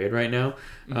shows period right now.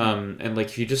 And like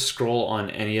if you just scroll on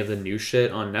any of the new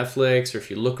shit on Netflix or if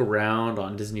you look around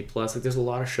on Disney Plus, like there's a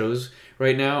lot of shows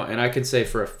right now, and I can say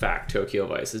for a fact Tokyo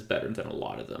Vice is better than a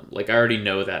lot of them. Like I already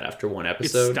know that after one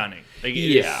episode. It's stunning. Like, it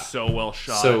Yeah. is so well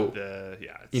shot. So,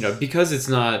 It's, because it's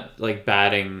not like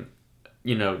batting,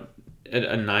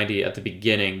 a 90 at the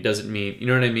beginning doesn't mean, you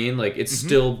know what I mean? Like it's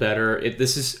still better.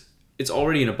 It's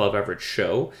already an above average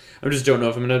show. I just don't know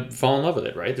if I'm going to fall in love with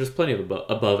it, right? There's plenty of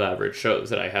above average shows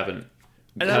that I haven't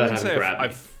and that I wouldn't haven't say grabbed me.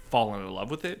 I've fallen in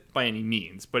love with it by any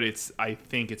means, but I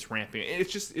think it's ramping.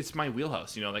 It's my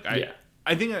wheelhouse, Like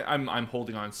I think I'm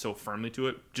holding on so firmly to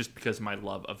it just because of my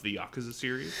love of the Yakuza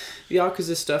series. The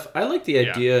Yakuza stuff. I like the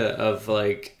idea of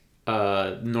like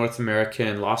North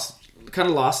American lost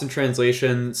in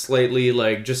translation slightly,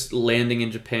 like just landing in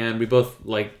Japan. We both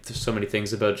like so many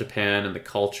things about Japan and the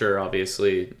culture,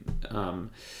 obviously.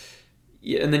 And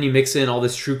then you mix in all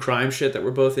this true crime shit that we're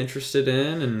both interested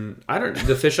in, and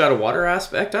the fish out of water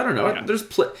aspect. I don't know. Yeah. There's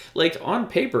like on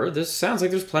paper, this sounds like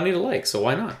there's plenty to like. So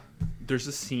why not? There's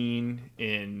a scene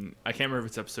in, I can't remember if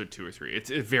it's episode 2 or 3.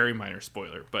 It's a very minor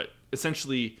spoiler, but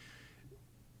essentially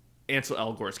Ansel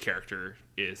Elgor's character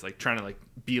is like trying to like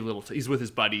be a little, he's with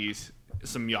his buddies.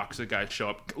 Some Yakuza guys show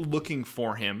up looking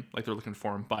for him, like they're looking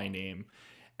for him by name,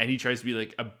 and he tries to be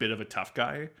like a bit of a tough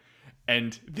guy,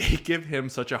 and they give him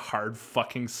such a hard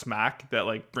fucking smack that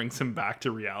like brings him back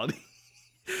to reality.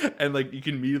 And like you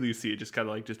can immediately see it just kind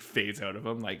of like just fades out of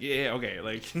him, like okay,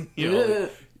 like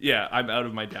I'm out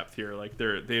of my depth here. Like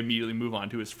they immediately move on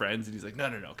to his friends, and he's like, no,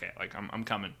 okay, like I'm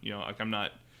coming, like I'm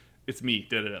not, it's me,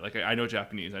 like I know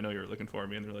Japanese, I know you're looking for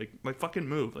me, and they're like fucking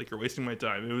move, like you're wasting my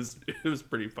time. It was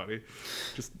pretty funny,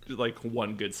 just like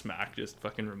one good smack just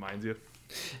fucking reminds you.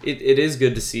 It is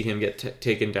good to see him get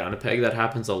taken down a peg. That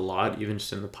happens a lot, even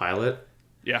just in the pilot.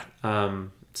 Yeah.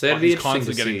 So it'd be He's interesting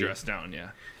constantly to getting see. dressed down. Yeah.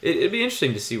 It'd be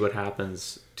interesting to see what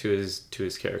happens to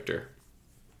his character.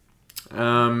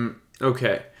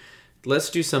 Okay, let's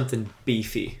do something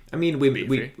beefy. I mean,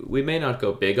 we may not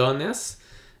go big on this.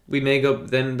 We may go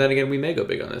then again. We may go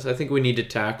big on this. I think we need to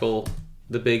tackle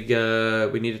the big.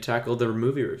 We need to tackle the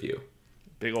movie review.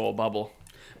 Big old Bubble.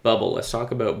 Bubble. Let's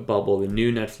talk about Bubble, the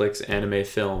new Netflix anime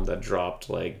film that dropped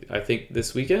like I think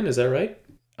this weekend. Is that right?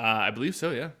 I believe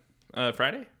so. Yeah.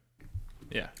 Friday.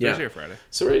 Yeah. Yeah. Thursday or Friday.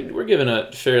 So we're giving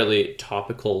a fairly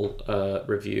topical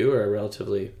review, or a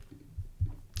relatively.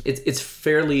 It's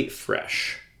fairly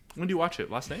fresh. When do you watch it?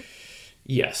 Last night?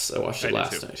 Yes, I watched it did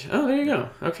last too. night. Oh, there you go.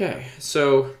 Okay,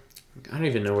 so I don't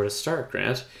even know where to start,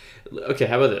 Grant. Okay,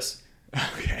 how about this?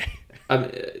 Okay.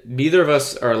 Neither of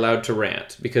us are allowed to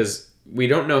rant because we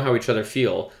don't know how each other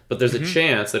feel, but there's a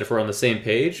chance that if we're on the same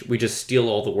page, we just steal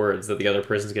all the words that the other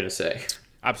person's going to say.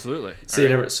 Absolutely.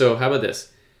 So how about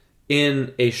this?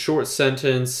 In a short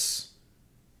sentence,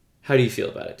 how do you feel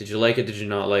about it? Did you like it? Did you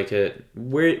not like it?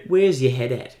 Where's your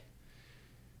head at?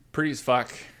 Pretty as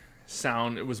fuck.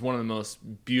 Sound. It was one of the most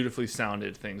beautifully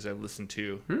sounded things I've listened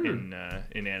to in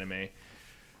anime.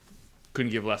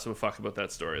 Couldn't give less of a fuck about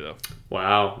that story though.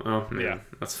 Wow. Oh man, Yeah.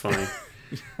 that's funny.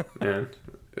 Man,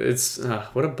 it's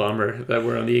what a bummer that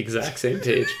we're on the exact same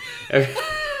page. I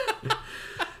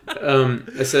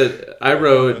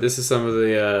wrote this is some of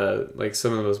the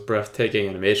most breathtaking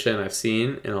animation I've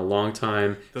seen in a long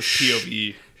time. The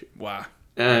POV. Wow.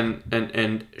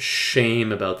 And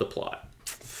shame about the plot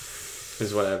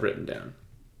is what I've written down.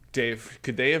 Dave,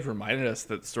 could they have reminded us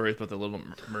that the story is about the Little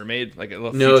Mermaid like a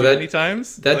little No, too many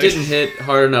times? That Like- didn't hit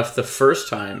hard enough the first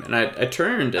time, and I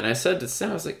turned and I said to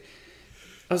Sam,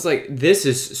 I was like, this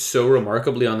is so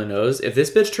remarkably on the nose. If this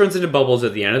bitch turns into bubbles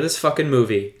at the end of this fucking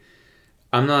movie,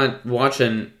 I'm not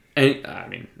watching any. I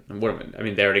mean,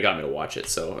 they already got me to watch it,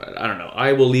 so I don't know.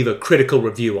 I will leave a critical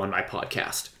review on my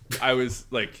podcast. I was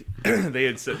like, they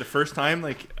had said the first time,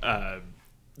 like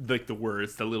the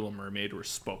words "the Little Mermaid" were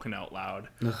spoken out loud.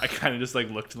 I kind of just like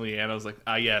looked to Leanne. I was like,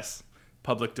 yes,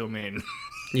 public domain.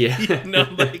 Yeah.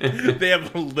 Like they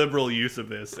have liberal use of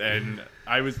this, and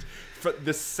I was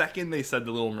the second they said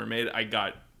 "the Little Mermaid," I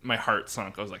got my heart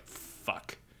sunk. I was like,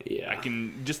 fuck. Yeah. I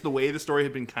can just the way the story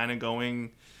had been kind of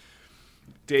going.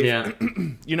 Dave, Yeah.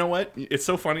 you know what? It's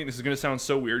so funny. This is going to sound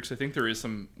so weird because I think there is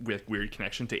some weird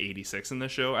connection to 86 in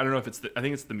this show. I don't know if I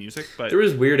think it's the music, but There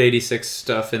was weird 86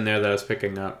 stuff in there that I was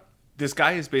picking up. this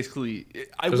guy is basically.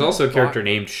 There's also a character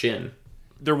named Shin.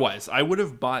 There was. I would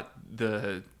have bought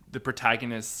the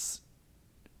protagonist's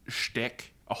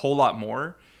shtick a whole lot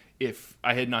more if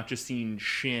I had not just seen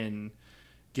Shin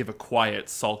give a quiet,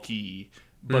 sulky,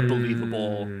 but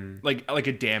believable, like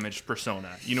a damaged persona.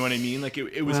 You know what I mean? Like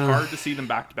it was hard to see them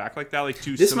back to back like that, like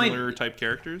two similar type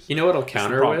characters. You know what I'll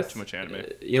counter with? Too much anime.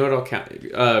 You know what I'll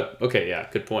counter? Okay, yeah,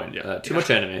 good point. Yeah. Too much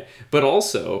anime, but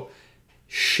also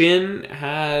Shin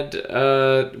had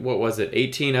what was it?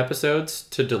 18 episodes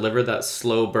to deliver that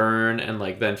slow burn and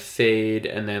like then fade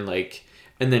and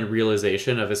then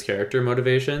realization of his character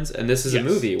motivations. And this is a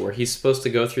movie where he's supposed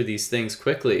to go through these things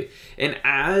quickly. And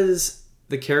as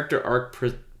the character arc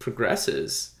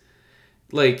progresses,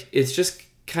 like it's just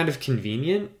kind of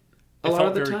convenient a lot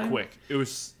of the time. Quick. It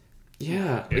was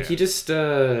like he just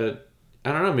I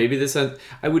don't know, maybe this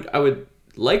I would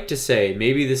like to say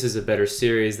maybe this is a better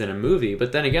series than a movie,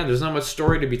 but then again there's not much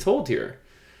story to be told here.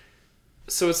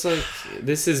 So it's like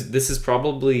this is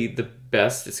probably the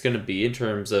best it's going to be in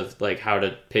terms of like how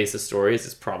to pace the stories.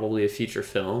 It's probably a feature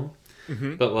film.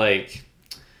 But like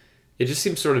it just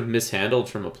seems sort of mishandled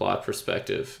from a plot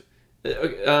perspective.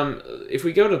 If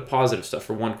we go to positive stuff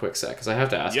for one quick sec, because I have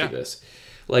to ask you this.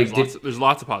 Like, there's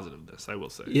lots of positiveness, I will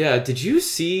say. Yeah, did you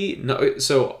see...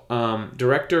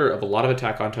 director of a lot of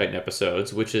Attack on Titan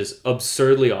episodes, which is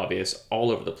absurdly obvious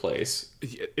all over the place.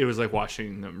 It was like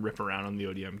watching them rip around on the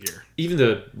ODM gear. Even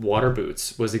the water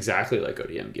boots was exactly like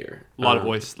ODM gear. A lot of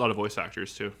voice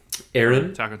actors, too. Aaron?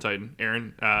 Attack on Titan.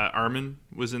 Aaron. Armin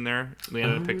was in there.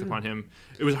 Leanna picked up on him.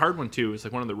 It was a hard one, too. It was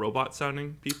like one of the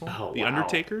robot-sounding people. Oh, the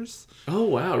Undertakers. Oh,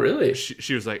 wow, really?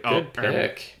 She was like, good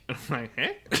pick. I'm like,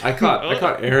 eh? I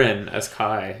caught Aaron as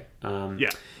Kai.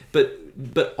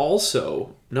 But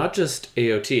also, not just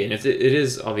AOT, and it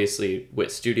is obviously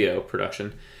WIT Studio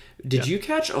production. Did you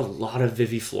catch a lot of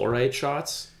Vivi Fluorite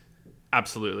shots?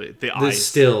 Absolutely. The eyes.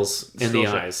 Stills and the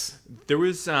eyes. There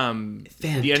was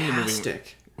fantastic. The end of the movie.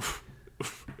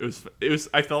 It was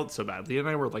I felt so bad. Leah and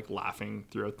I were like laughing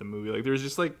throughout the movie. Like there was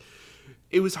just like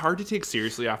it was hard to take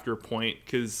seriously after a point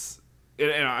because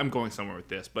and I'm going somewhere with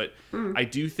this, but I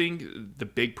do think the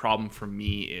big problem for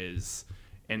me is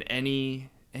and any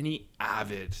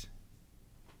avid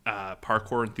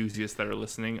parkour enthusiasts that are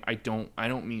listening, I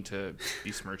don't mean to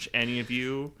besmirch any of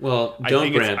you. Well,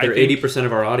 don't, Grant. They're 80%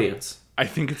 of our audience. I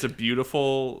think it's a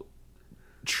beautiful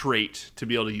trait to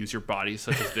be able to use your body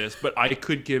such as this, but I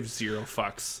could give zero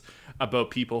fucks about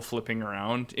people flipping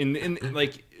around in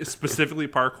like specifically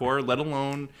parkour, let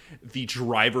alone the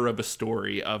driver of a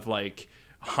story of like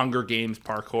Hunger Games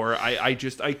parkour.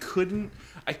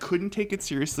 I couldn't take it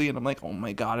seriously, and I'm like, oh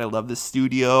my god, I love this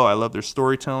studio, I love their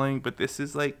storytelling, but this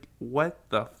is like, what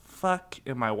the fuck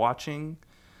am I watching?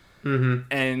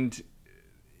 And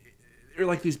they're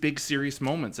like these big serious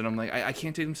moments, and I'm like, I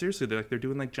can't take them seriously. They're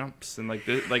doing like jumps and like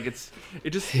it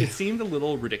seemed a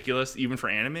little ridiculous even for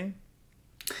anime.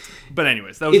 But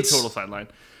anyways, that was a total sideline.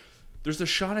 There's a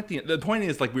shot at the end. The point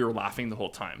is, like, we were laughing the whole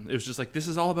time. It was just like, this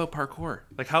is all about parkour.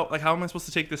 Like how am I supposed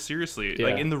to take this seriously? Yeah.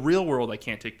 Like in the real world, I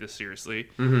can't take this seriously.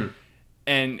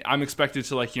 And I'm expected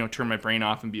to like, turn my brain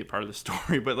off and be a part of the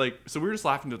story. But like, so we were just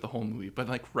laughing through the whole movie. But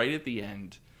like right at the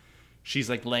end, she's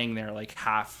like laying there like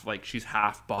she's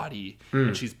half body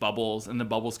and she's bubbles, and the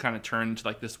bubbles kind of turn to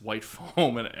like this white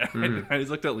foam. And I just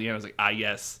looked at Leanne. I was like,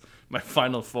 yes. My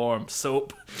final form,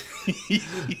 soap.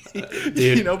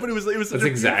 Dude, but it was that's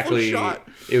exactly shot.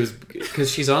 It was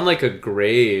because she's on like a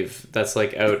grave that's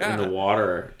like out in the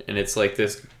water, and it's like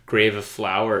this grave of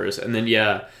flowers, and then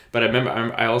but I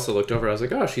remember I also looked over. I was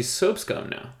like, oh, she's soap scum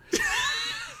now.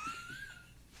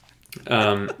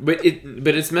 But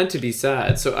it's meant to be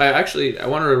sad. So I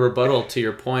wanted a rebuttal to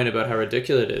your point about how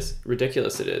ridiculous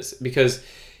it is because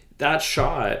that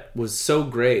shot was so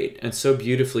great and so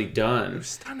beautifully done. It was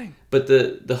stunning. But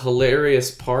the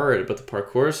hilarious part about the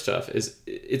parkour stuff is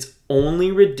it's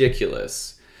only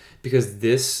ridiculous because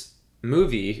this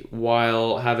movie,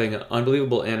 while having an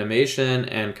unbelievable animation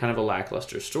and kind of a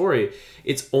lackluster story,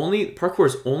 parkour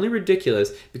is only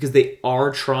ridiculous because they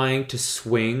are trying to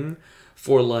swing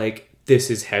for like, this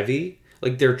is heavy.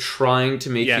 Like they're trying to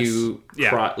make you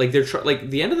cry. Like like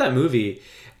the end of that movie,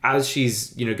 as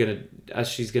she's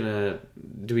gonna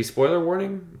do we spoiler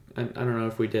warning? I don't know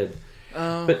if we did.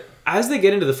 But as they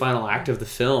get into the final act of the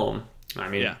film, I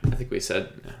think we said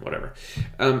whatever.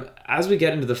 As we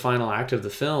get into the final act of the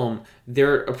film,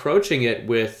 they're approaching it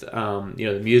with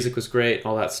the music was great and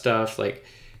all that stuff. Like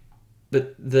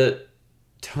the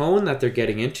tone that they're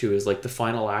getting into is like the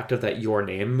final act of that Your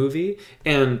Name movie,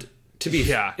 and to be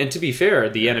fair,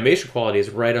 the animation quality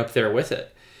is right up there with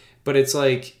it. But it's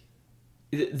like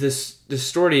this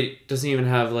story doesn't even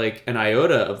have like an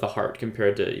iota of the heart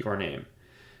compared to Your Name.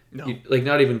 No. Like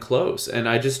not even close. And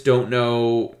I just don't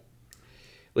know.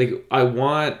 Like I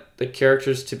want the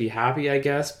characters to be happy, I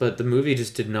guess, but the movie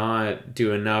just did not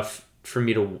do enough for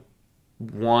me to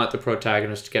want the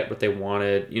protagonist to get what they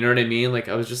wanted. You know what I mean? Like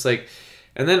I was just like,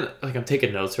 and then like I'm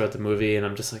taking notes throughout the movie, and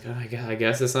I'm just like, oh, I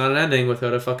guess it's not an ending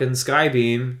without a fucking sky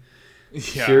beam.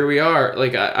 Yeah. Here we are.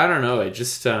 Like I don't know. It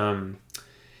just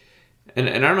and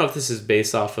I don't know if this is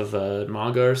based off of a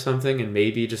manga or something, and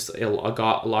maybe just a lot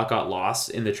got lost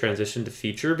in the transition to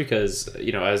feature because,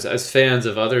 you know, as fans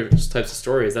of other types of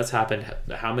stories, that's happened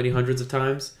how many hundreds of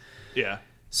times? Yeah.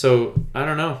 So I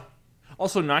don't know.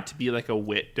 Also, not to be like a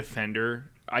Wit defender,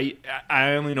 I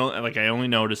only know, like, I only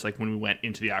noticed like when we went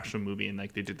into the actual movie and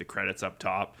like they did the credits up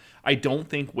top. I don't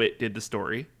think Wit did the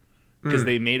story because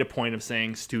they made a point of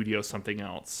saying studio something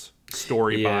else.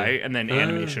 Story by and then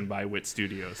animation by Wit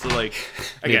Studios. So like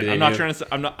again, I'm not trying to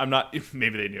I'm not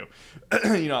maybe they knew.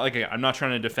 You know, like I'm not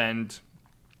trying to defend,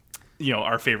 you know,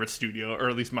 our favorite studio, or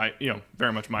at least my, you know,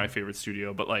 very much my favorite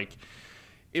studio, but like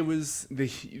it was the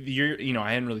you know,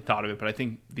 I hadn't really thought of it, but I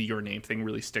think the Your Name thing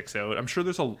really sticks out. I'm sure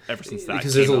there's ever since that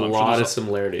because there's a came out, lot of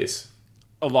similarities.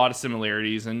 A lot of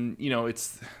similarities, and you know,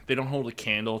 they don't hold a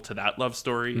candle to that love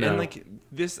story. No. And like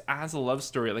this as a love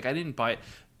story, like I didn't buy it.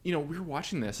 You know, we were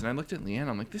watching this, and I looked at Leanne.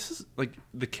 I'm like, this is like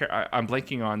I'm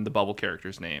blanking on the Bubble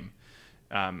character's name,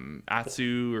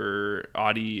 Atsu or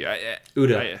Adi.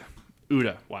 Uda.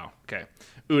 Uda. Wow. Okay.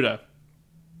 Uda.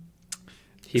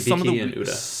 Hibiki and Uda.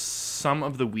 Some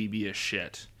of the weebiest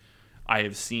shit I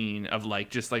have seen of like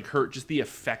just like her, just the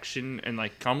affection and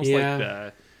like almost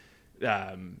like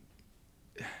the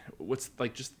what's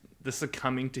like just the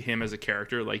succumbing to him as a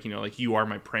character, like, you know, like, you are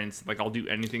my prince, like I'll do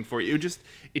anything for you.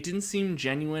 It didn't seem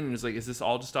genuine. And it was like, is this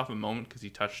all just off a moment because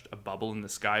he touched a bubble in the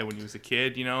sky when he was a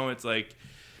kid? You know, it's like,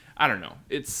 I don't know.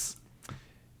 It's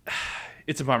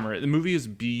a bummer. The movie is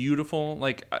beautiful.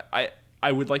 Like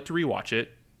I would like to rewatch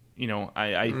it. You know,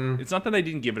 it's not that I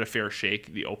didn't give it a fair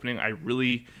shake. The opening, I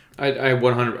gave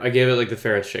it like the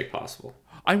fairest shake possible.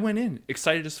 I went in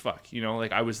excited as fuck, you know,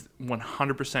 like I was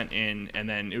 100% in, and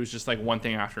then it was just like one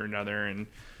thing after another, and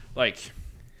like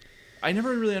I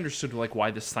never really understood like why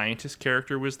the scientist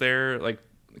character was there, like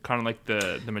kind of like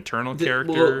the maternal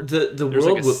character. Well, the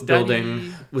world like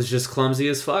building was just clumsy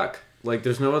as fuck. Like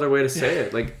there's no other way to say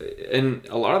it. Like, and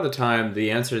a lot of the time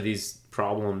the answer to these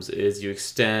problems is you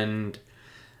extend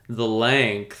the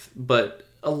length, but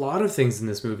a lot of things in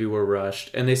this movie were rushed,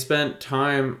 and they spent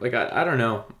time like I don't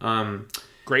know.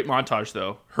 Great montage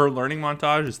though. Her learning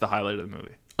montage is the highlight of the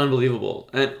movie. Unbelievable.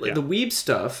 And like the weeb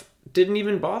stuff didn't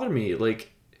even bother me.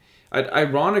 Like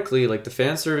ironically, like the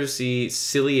fan servicey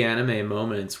silly anime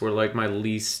moments were like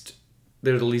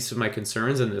they're the least of my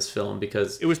concerns in this film,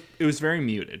 because it was very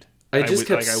muted. I just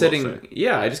kept sitting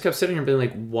here being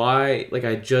like, why? Like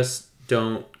I just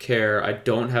don't care. I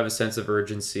don't have a sense of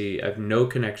urgency. I have no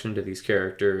connection to these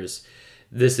characters.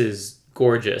 This is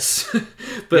gorgeous.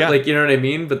 But like, you know what I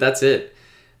mean? But that's it.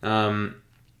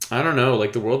 I don't know,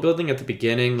 like the world building at the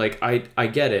beginning, like I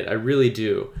get it, I really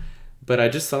do, but I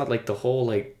just thought like the whole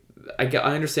like I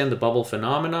understand the bubble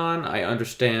phenomenon. I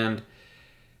understand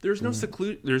there's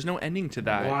no ending to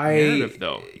that narrative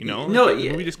though, you know. No,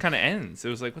 the movie just kind of ends. It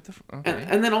was like, what the okay.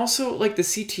 And then also like the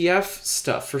CTF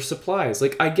stuff for supplies,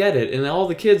 like I get it, and all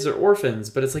the kids are orphans,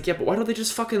 but it's like, yeah, but why don't they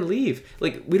just fucking leave?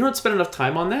 Like we don't spend enough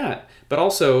time on that. But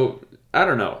also I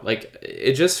don't know, like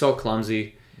it just felt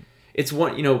clumsy. It's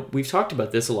one, you know, we've talked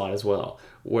about this a lot as well,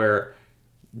 where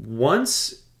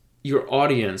once your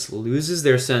audience loses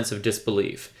their sense of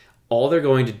disbelief, all they're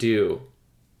going to do,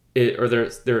 or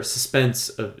their suspense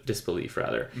of disbelief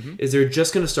rather, is they're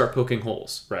just going to start poking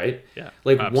holes, right? Yeah.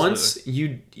 Like once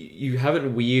you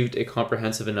haven't weaved a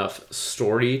comprehensive enough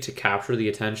story to capture the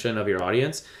attention of your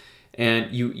audience,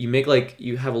 and you make like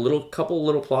you have a couple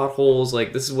little plot holes,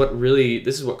 like this is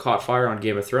what caught fire on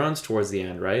Game of Thrones towards the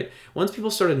end, right? Once people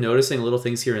started noticing little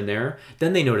things here and there,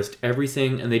 then they noticed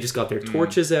everything, and they just got their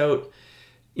torches out,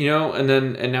 you know,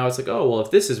 and now it's like, oh well,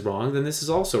 if this is wrong, then this is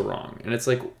also wrong, and it's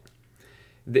like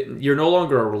you're no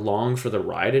longer along for the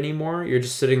ride anymore. You're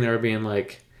just sitting there being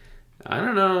like, I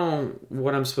don't know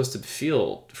what I'm supposed to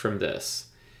feel from this.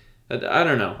 I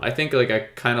don't know. I think like I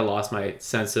kind of lost my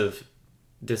sense of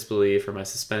disbelief, or my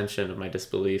suspension of my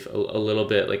disbelief a little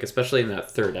bit, like especially in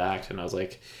that third act, and I was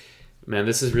like, man,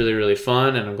 this is really, really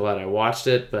fun, and I'm glad I watched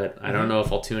it, but I don't know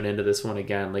if I'll tune into this one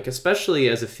again. Like especially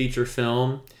as a feature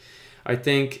film, I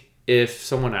think if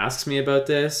someone asks me about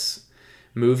this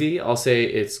movie, I'll say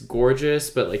it's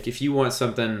gorgeous, but like if you want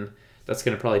something That's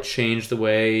going to probably change the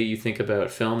way you think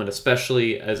about film, and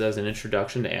especially as an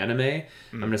introduction to anime.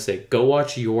 I'm going to say, go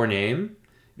watch Your Name.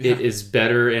 Yeah. It is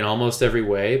better in almost every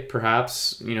way.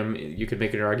 Perhaps, you could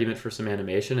make an argument for some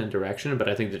animation and direction, but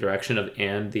I think the direction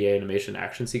and the animation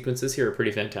action sequences here are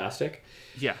pretty fantastic.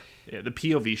 Yeah. Yeah, the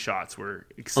POV shots were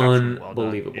exceptionally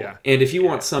unbelievable. Well done. Yeah. And if you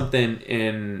want something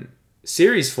in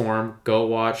series form, go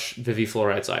watch Vivi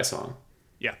Fluoride's Eye Song.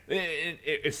 Yeah,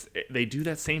 they do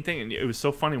that same thing, and it was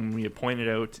so funny when we had pointed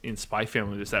out in Spy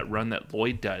Family, there's that run that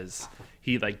Lloyd does.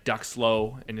 He like ducks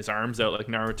low and his arms out like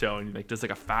Naruto, and he like does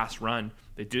like a fast run.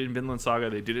 They did it in Vinland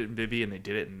Saga, they did it in Vivi, and they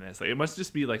did it in this. Like, it must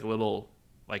just be like a little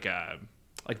like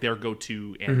their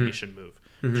go-to animation move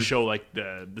to show like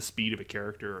the speed of a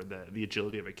character or the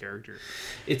agility of a character.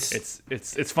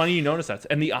 It's funny you notice that,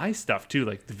 and the eye stuff too,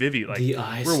 like the Vivi, like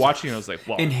we're watching it, I was like,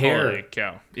 wow, and hair, holy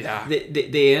cow. Yeah,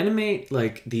 they animate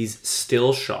like these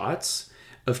still shots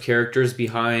of characters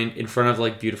in front of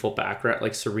like beautiful background,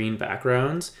 like serene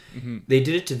backgrounds. They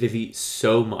did it to Vivi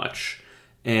so much,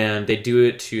 and they do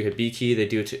it to Hibiki, they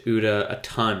do it to Uda a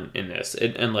ton in this,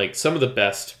 and like some of the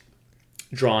best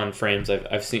drawn frames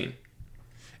I've seen.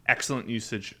 Excellent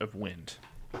usage of wind.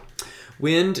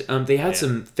 They had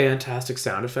some fantastic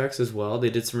sound effects as well. They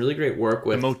did some really great work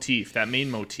with the motif. That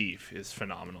main motif is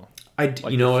phenomenal.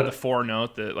 You know what? The four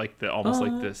note, almost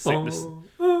like this, and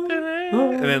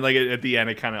then like at the end,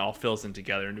 it kind of all fills in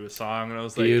together into a song. And I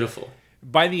was like, beautiful.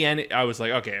 By the end, I was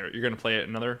like, okay, you're gonna play it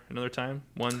another time.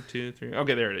 1, 2, 3.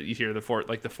 Okay, there it is. You hear the four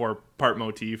part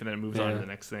motif, and then it moves on to the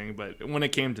next thing. But when it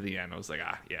came to the end, I was like,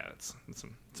 that's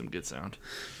some good sound.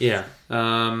 Yeah.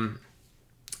 No,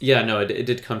 it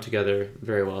did come together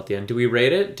very well at the end. Do we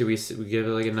rate it? Do we give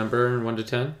it like a number 1 to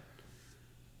 10?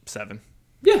 7.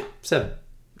 Yeah, 7.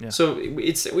 Yeah. So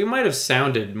we might have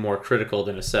sounded more critical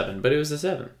than a 7, but it was a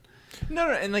 7. No,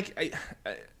 and like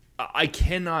I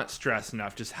cannot stress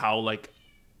enough just how like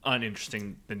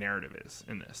uninteresting the narrative is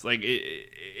in this. Like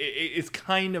it's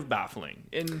kind of baffling,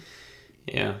 and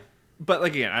yeah. But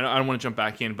like again, I don't want to jump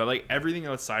back in, but like everything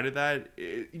outside of that,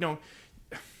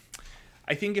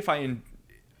 I think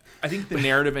I think the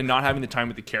narrative and not having the time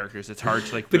with the characters, it's hard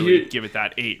to like really give it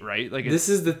that 8, right? Like this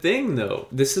is the thing, though.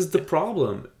 This is the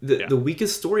problem. The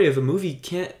weakest story of a movie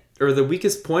the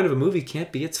weakest point of a movie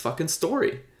can't be its fucking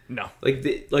story. No,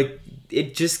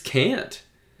 it just can't.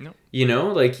 No, do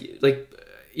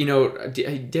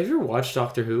you ever watch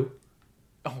Doctor Who?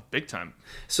 Oh, big time.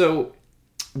 So,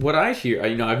 what I hear,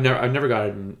 I've never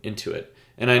gotten into it,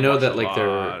 and I know that like there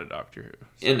are Doctor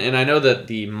Who, and I know that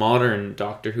the modern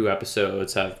Doctor Who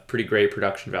episodes have pretty great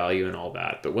production value and all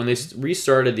that. But when they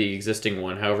restarted the existing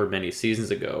one, however many seasons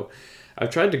ago, I've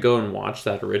tried to go and watch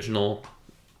that original,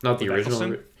 not the original.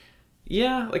 Eccleston?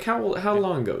 Yeah, like how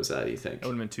long ago was that, do you think? That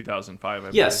would have been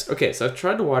 2005, Yes, okay, so I've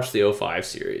tried to watch the 05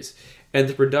 series, and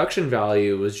the production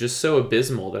value was just so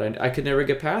abysmal that I could never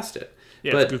get past it.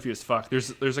 Yeah, it's goofy as fuck.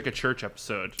 There's like a church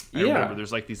episode. I remember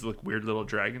there's like these weird little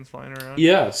dragons flying around.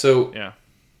 Yeah, so... Yeah.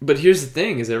 But here's the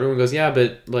thing, is everyone goes, yeah,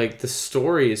 but like the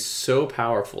story is so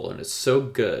powerful, and it's so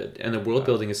good, and the world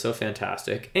building is so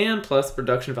fantastic, and plus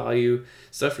production value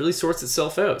stuff really sorts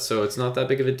itself out, so it's not that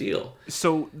big of a deal.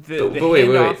 So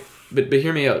wait. But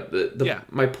hear me out.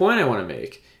 My point I want to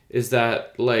make is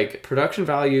that like production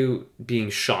value being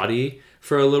shoddy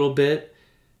for a little bit,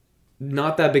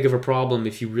 not that big of a problem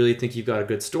if you really think you've got a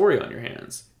good story on your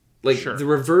hands. Like the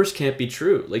reverse can't be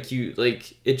true.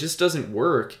 It just doesn't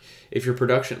work if your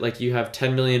production you have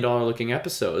 $10 million looking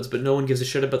episodes, but no one gives a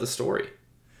shit about the story.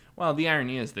 Well, the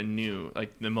irony is the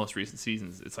most recent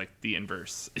seasons, it's like the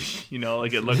inverse.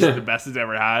 It looks like the best it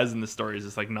ever has, and the story is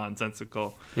just like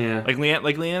nonsensical. Yeah. Like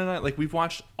Leanne and I, like we've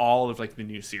watched all of like the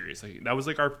new series. Like that was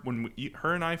like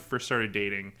her and I first started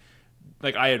dating.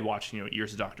 Like I had watched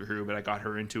years of Doctor Who, but I got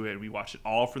her into it. We watched it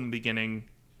all from the beginning.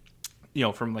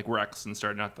 From like where Eccleston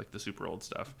started, not like the super old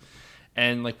stuff,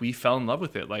 and like we fell in love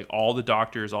with it. Like all the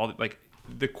doctors,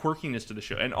 the quirkiness to the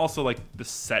show, and also like the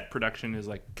set production is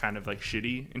like kind of like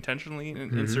shitty intentionally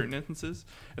in certain instances.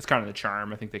 It's kind of the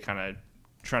charm. I think they kind of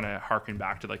trying to harken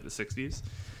back to like the 60s,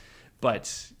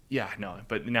 but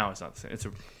but now it's not the same. It's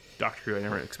a Doctor Who. I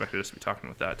never expected us to be talking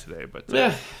about that today, but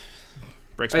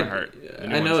breaks my heart.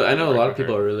 I know a lot of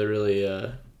people are really,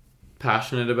 really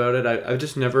passionate about it. I've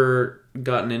just never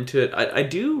gotten into it. I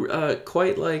do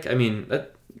quite like. I mean,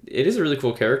 it is a really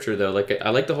cool character though. Like I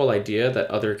like the whole idea that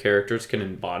other characters can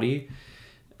embody.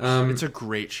 It's a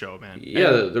great show, man.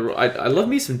 Yeah, I love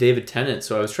me some David Tennant,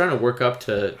 so I was trying to work up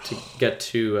to get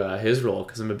to his role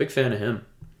because I'm a big fan of him.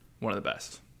 One of the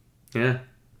best. Yeah.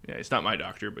 Yeah, he's not my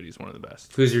doctor, but he's one of the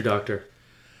best. Who's your doctor?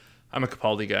 I'm a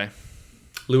Capaldi guy.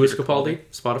 Louis Capaldi?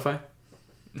 Spotify?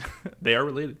 They are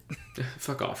related.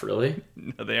 Fuck off, really?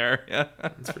 No, they are. Yeah.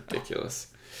 That's ridiculous.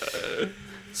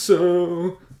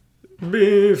 So,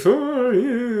 before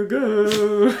you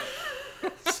go...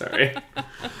 Sorry.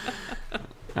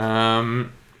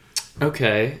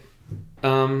 Okay. Do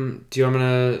you want me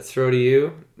to throw to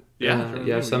you? Yeah.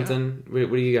 You have something? What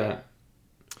do you got?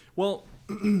 Well,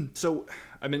 so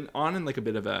I've been on in like a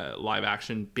bit of a live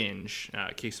action binge.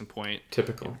 Case in point,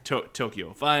 Typical.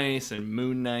 Tokyo Vice and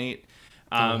Moon Knight.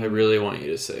 I really want you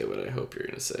to say what I hope you're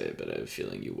going to say, but I have a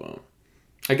feeling you won't.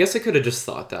 I guess I could have just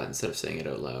thought that instead of saying it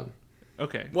out loud.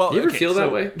 Okay. Well, You ever feel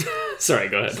that way? Sorry,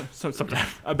 go ahead. Sometimes.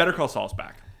 Better Call Saul's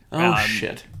back. Oh,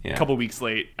 shit. Yeah. A couple weeks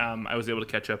late. I was able to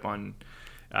catch up on.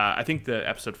 I think the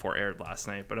episode 4 aired last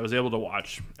night, but I was able to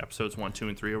watch episodes 1, 2,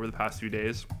 and 3 over the past few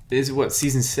days. Is it what,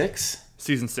 season 6?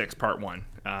 Season 6, part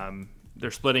 1.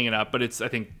 They're splitting it up, but I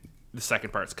think the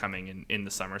second part's coming in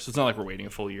the summer, so it's not like we're waiting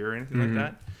a full year or anything like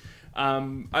that.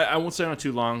 I won't stay on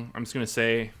too long. I'm just going to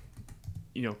say,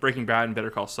 Breaking Bad and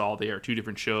Better Call Saul, they are two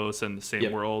different shows in the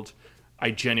same world. I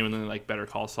genuinely like Better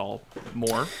Call Saul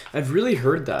more. I've really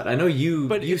heard that. I know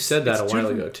you said that a while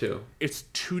ago too. It's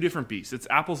two different beasts. It's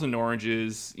apples and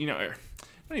oranges.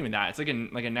 Not even that. It's like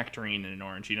a nectarine and an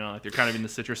orange. Like they're kind of in the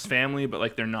citrus family, but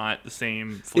like they're not the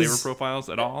same flavor profiles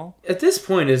at all. At this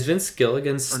point, is Vince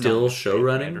Gilligan still show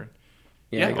running?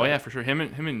 Yeah, for sure. Him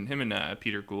and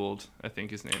Peter Gould, I think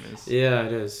his name is. Yeah,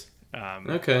 it is.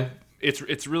 Okay.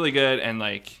 It's really good, and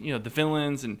the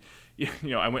villains, and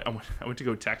I went to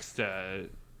go text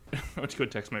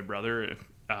my brother.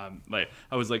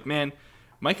 I was like, man,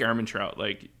 Mike Ehrmantraut,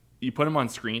 like you put him on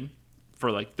screen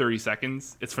for like 30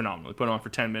 seconds, it's phenomenal. You put him on for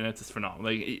 10 minutes, it's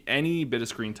phenomenal. Like any bit of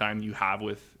screen time you have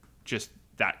with just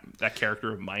that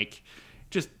character of Mike,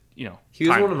 just he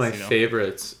was one of my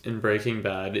favorites in Breaking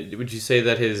Bad. Would you say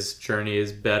that his journey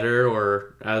is better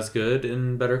or as good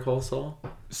in Better Call Saul?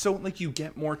 So like you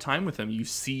get more time with him. You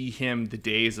see him the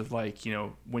days of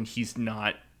when he's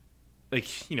not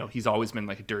he's always been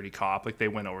like a dirty cop. Like they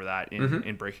went over that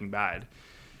in Breaking Bad.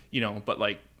 But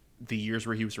like the years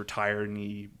where he was retired and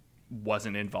he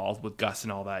wasn't involved with Gus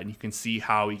and all that, and you can see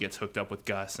how he gets hooked up with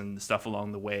Gus and the stuff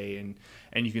along the way,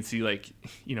 and you can see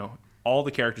all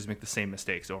the characters make the same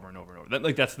mistakes over and over and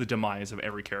over. That's the demise of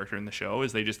every character in the show,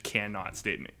 is they just cannot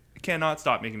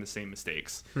stop making the same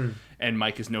mistakes. And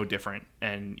Mike is no different,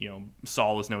 and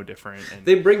Saul is no different. And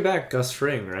they bring back Gus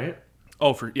Fring, right?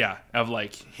 Oh, of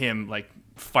like him like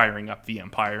firing up the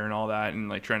Empire and all that, and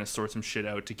like trying to sort some shit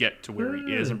out to get to where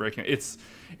he is and breaking.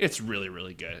 It's really,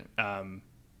 really good.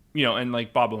 And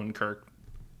like Bob Odenkirk,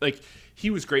 like he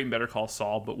was great in Better Call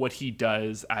Saul, but what he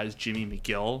does as Jimmy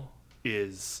McGill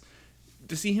is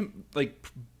to see him like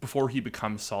before he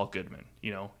becomes Saul Goodman.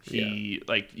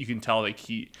 Like you can tell like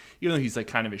he, even though he's like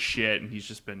kind of a shit and he's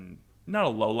just been not a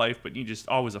low life, but he just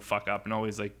always a fuck up and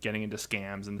always like getting into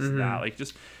scams and this and that. Like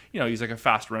just he's like a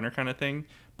fast runner kind of thing,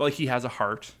 but like he has a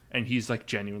heart and he's like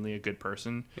genuinely a good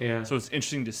person. Yeah. So it's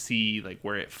interesting to see like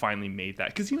where it finally made that,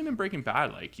 because even in Breaking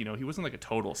Bad, like he wasn't like a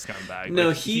total scumbag. No,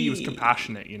 like, he was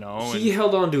compassionate. He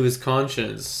held on to his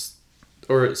conscience,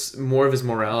 or more of his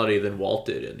morality than Walt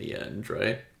did in the end,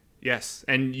 right? Yes,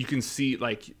 and you can see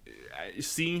like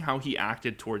seeing how he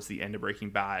acted towards the end of Breaking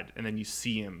Bad, and then you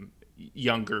see him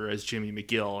younger as Jimmy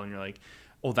McGill, and you're like,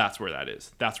 oh, that's where that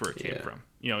is. That's where it came from.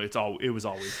 It was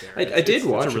always there. I did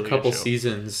watch a couple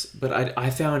seasons, but I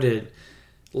found it,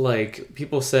 like,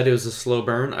 people said it was a slow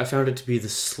burn. I found it to be the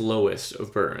slowest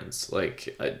of burns.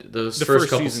 Like, those the first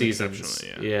couple seasons.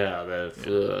 Yeah.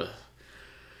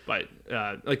 But,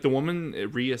 like, the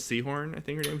woman, Rhea Seehorn, I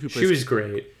think her name, who plays... She was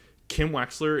great. Kim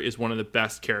Wexler is one of the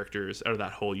best characters out of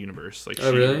that whole universe. Like,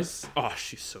 really?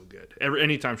 She's so good.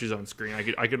 Anytime she's on screen,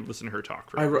 I could listen to her talk.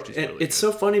 It's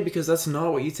so funny because that's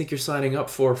not what you think you're signing up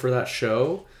for that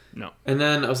show. No. And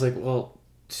then I was like, well,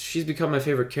 she's become my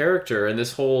favorite character, and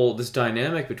this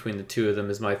dynamic between the two of them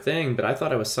is my thing. But I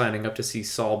thought I was signing up to see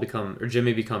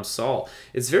Jimmy become Saul.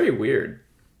 It's very weird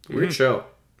show.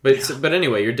 But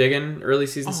anyway, you're digging early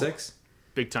season 6?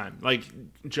 Big time. Like,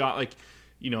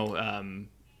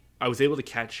 I was able to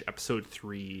catch episode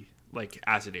 3 like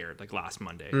as it aired, like last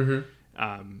Monday.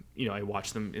 I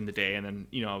watched them in the day, and then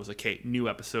I was like, hey, new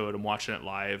episode. I'm watching it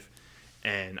live,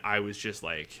 and I was just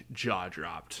like jaw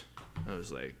dropped. I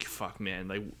was like, fuck, man.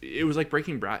 Like it was like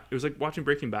Breaking Bad. It was like watching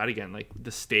Breaking Bad again. Like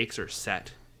the stakes are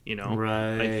set.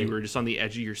 Right? Like you were just on the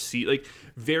edge of your seat. Like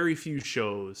very few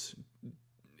shows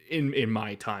in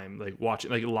my time, like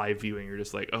watching like live viewing, you're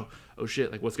just like, oh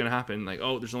shit, like what's gonna happen? Like,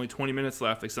 oh, there's only 20 minutes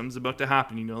left, like something's about to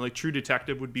happen, like True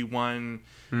Detective would be one,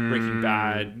 Breaking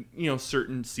Bad,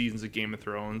 certain seasons of Game of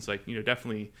Thrones, like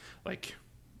definitely like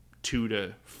 2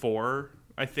 to 4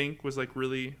 I think, was like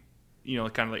really,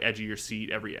 kind of like edge of your seat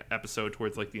every episode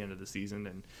towards like the end of the season.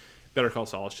 And Better Call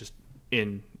Saul is just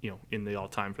in the all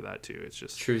time for that too. It's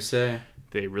just True say.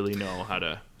 they really know how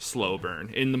to slow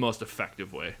burn in the most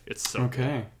effective way. It's so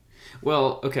okay.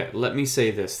 Well, okay. Let me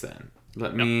say this then.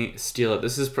 Let me steal it.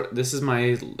 This is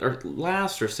my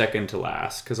last or second to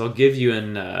last, because I'll give you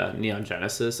an Neon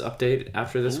Genesis update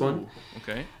after this one.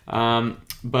 Okay.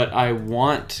 But I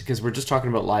want, because we're just talking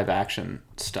about live action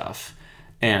stuff,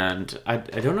 and I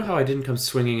don't know how I didn't come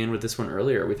swinging in with this one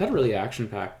earlier. We've had a really action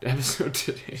packed episode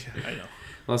today. Yeah, I know.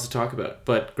 Lots to talk about.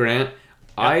 But Grant,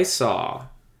 I saw,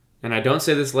 and I don't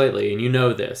say this lightly, and you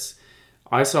know this,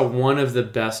 I saw one of the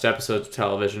best episodes of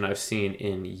television I've seen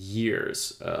in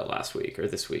years last week or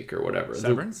this week or whatever.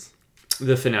 Severance?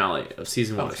 The finale of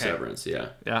season 1 of Severance,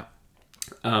 yeah. Yeah.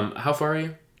 How far are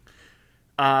you?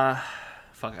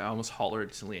 Fuck, I almost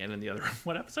hollered to Leanne in the other room.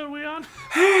 What episode are we on?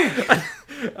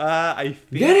 I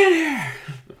think, Get in here!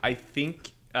 I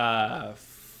think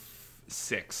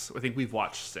 6. I think we've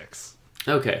watched 6.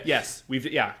 Okay. Yes,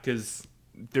 because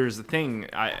there's a thing.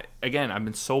 I've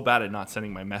been so bad at not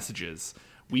sending my messages.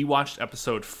 We watched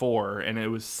episode 4, and it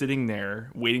was sitting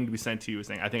there waiting to be sent to you,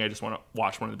 saying, "I think I just want to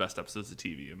watch one of the best episodes of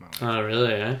TV in my life." Oh,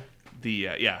 really? Eh?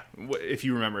 If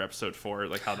you remember episode 4,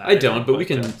 like how that. I don't, but we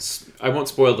can. I won't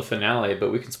spoil the finale,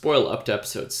 but we can spoil up to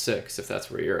episode 6 if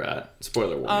that's where you're at.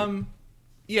 Spoiler warning.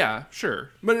 Yeah, sure.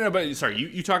 But sorry,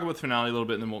 you talk about the finale a little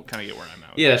bit, and then we'll kind of get where I'm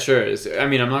at. Yeah, sure. I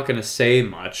mean, I'm not going to say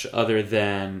much other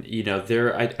than,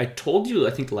 I told you,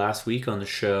 I think last week on the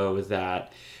show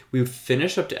that we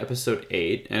finished up to episode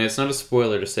 8, and it's not a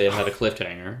spoiler to say it had a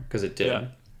cliffhanger, because it did. Yeah.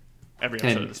 Every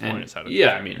episode at this point has had a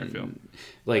cliffhanger, I feel.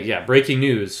 Breaking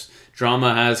news.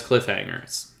 Drama has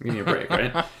cliffhangers. Give me a break,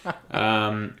 right?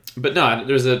 But no,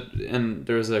 there's a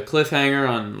cliffhanger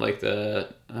on like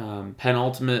the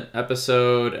penultimate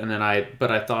episode, and then I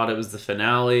thought it was the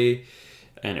finale,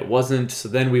 and it wasn't. So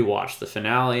then we watched the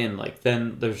finale, and like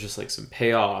then there's just like some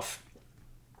payoff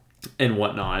and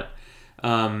whatnot,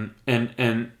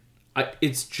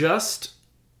 it's just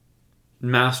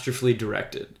masterfully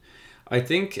directed. I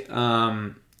think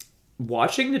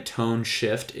watching the tone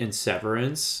shift in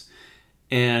Severance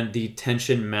and the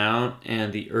tension mount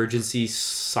and the urgency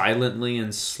silently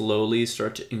and slowly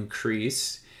start to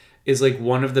increase is like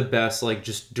one of the best like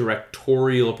just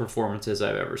directorial performances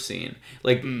I've ever seen.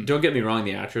 Like, don't get me wrong,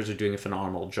 the actors are doing a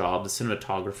phenomenal job. The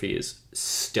cinematography is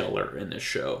stellar in this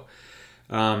show.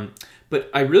 But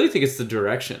I really think it's the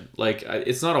direction. Like,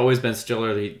 it's not always been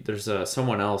stellar. There's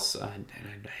someone else, and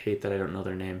I hate that I don't know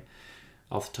their name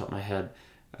off the top of my head.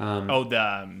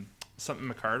 Something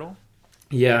McCardle?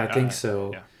 Yeah, I think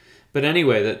so. Yeah. But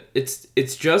anyway, that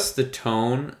it's just the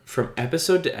tone from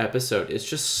episode to episode. It's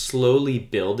just slowly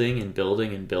building and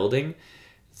building and building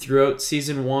throughout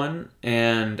season 1,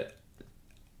 and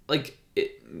like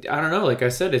I don't know. Like I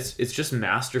said, it's just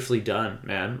masterfully done,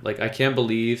 man. Like I can't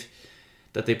believe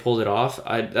that they pulled it off.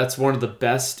 That's one of the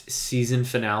best season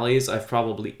finales I've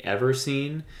probably ever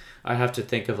seen. I have to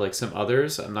think of like some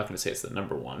others. I'm not going to say it's the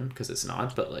number one because it's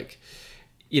not, but like,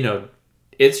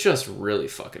 it's just really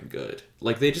fucking good.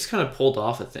 Like they just kind of pulled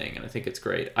off a thing, and I think it's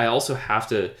great. I also have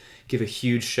to give a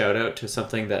huge shout out to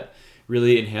something that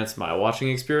really enhanced my watching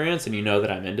experience, and you know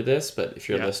that I'm into this, but if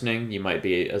you're listening, you might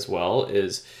be as well,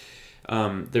 is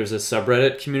there's a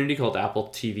subreddit community called Apple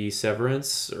TV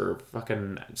Severance, or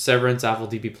fucking Severance Apple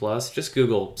TV Plus. Just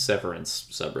Google Severance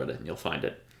subreddit and you'll find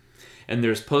it. And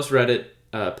there's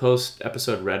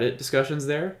post-episode Reddit discussions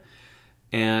there.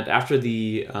 And after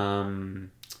the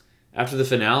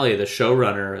finale, the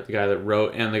showrunner, the guy that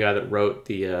wrote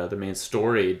the main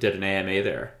story, did an AMA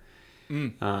there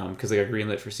because they got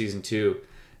greenlit for season 2,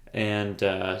 and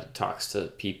talks to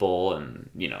people and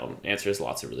answers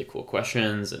lots of really cool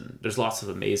questions, and there's lots of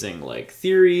amazing like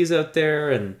theories out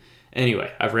there. And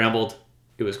anyway, I've rambled.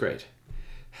 It was great.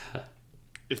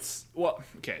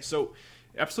 So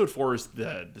episode 4 is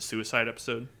the suicide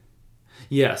episode.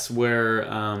 Yes, where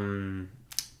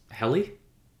Helly.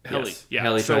 Yes. Yeah.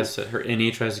 Helly tries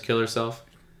to kill herself.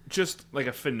 Just like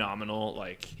a phenomenal,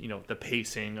 like, the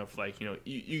pacing of like,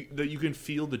 you can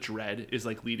feel the dread is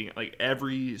like leading, like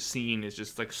every scene is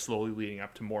just like slowly leading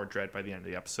up to more dread by the end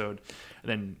of the episode.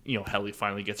 And then, Helly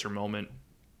finally gets her moment,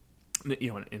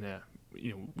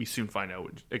 we soon find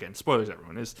out, again, spoilers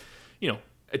everyone, is,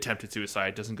 attempted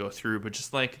suicide, doesn't go through, but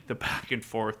just like the back and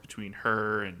forth between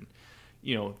her and,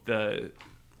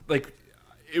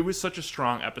 it was such a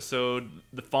strong episode.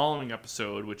 The following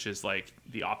episode, which is like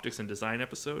the optics and design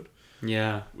episode,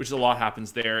 which a lot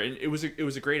happens there, and it was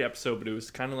a great episode, but it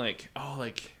was kind of like, I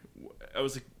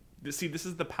was like, this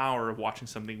is the power of watching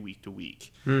something week to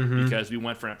week, because we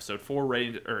went from episode 4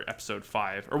 or episode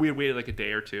 5, or we had waited like a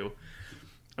day or two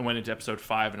and went into episode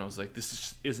 5, and I was like,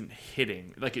 this isn't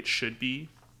hitting like it should be,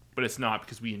 but it's not,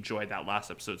 because we enjoyed that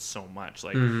last episode so much.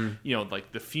 Like,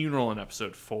 like the funeral in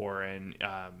episode 4, and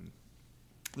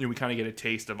we kind of get a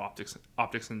taste of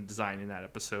optics and design in that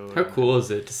episode. How cool is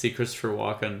it to see Christopher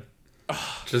Walken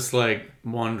just like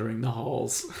wandering the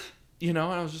halls? And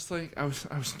I was just like, I was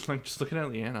like just looking at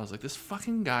Leanne. I was like, this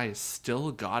fucking guy has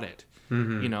still got it.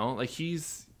 Like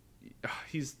he's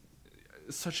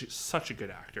such a good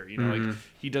actor. Like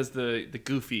he does the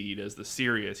goofy, he does the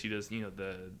serious, he does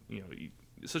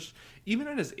such, even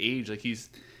at his age, like he was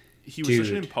such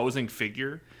an imposing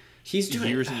figure. He's doing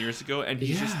years and years ago, and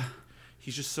he's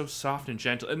just so soft and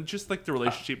gentle, and just like the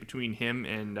relationship between him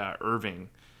and Irving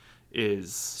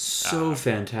is so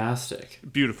fantastic,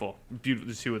 beautiful.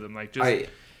 The two of them, like, just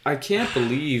I can't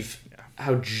believe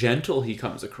how gentle he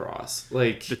comes across.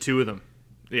 Like the two of them,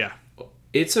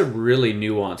 it's a really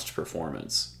nuanced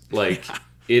performance. Like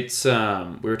it's we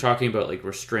were talking about like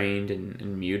restrained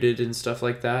and muted and stuff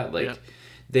like that. Like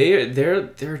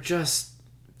they're just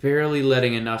barely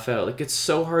letting enough out. Like it's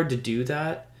so hard to do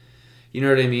that. You know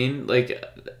what I mean? Like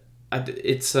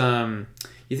it's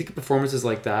you think of performances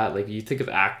like that, like you think of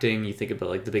acting, you think about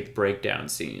like the big breakdown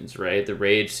scenes, right? The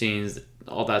rage scenes,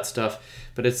 all that stuff.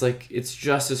 But it's like, it's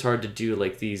just as hard to do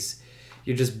like these,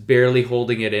 you're just barely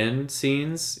holding it in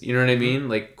scenes. You know what I mean?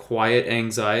 Like quiet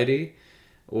anxiety,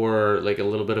 or like a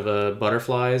little bit of a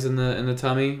butterflies in the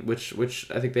tummy,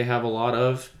 which I think they have a lot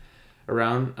of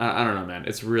around. I don't know, man.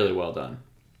 It's really well done.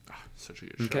 Such a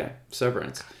good show. Okay,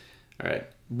 Severance. All right.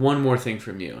 One more thing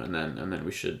from you, and then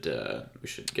we should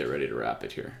get ready to wrap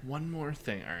it here. One more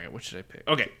thing. All right, what should I pick?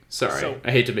 Okay, sorry,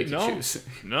 I hate to make you choose.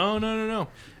 No.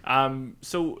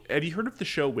 So have you heard of the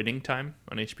show Winning Time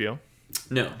on HBO?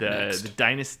 No. The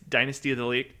Dynasty of the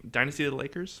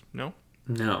Lakers? No.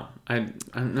 No, I'm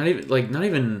not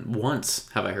even once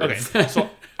have I heard. Okay, of that. So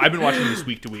I've been watching this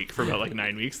week to week for about like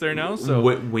 9 weeks there now. So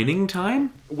Winning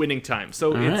Time. Winning Time.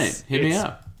 So all right, hit me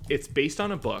up. It's based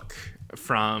on a book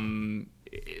from.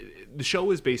 The show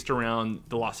is based around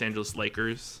the Los Angeles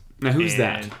Lakers. Now, who's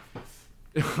that?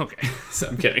 Okay, so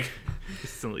I'm kidding.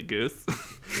 Silly goose.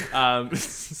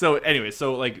 So anyway,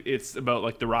 so like it's about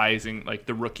like the rising, like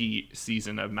the rookie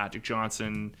season of Magic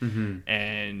Johnson,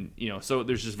 and so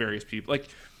there's just various people. Like,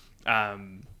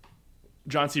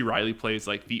 John C. Reilly plays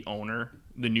like the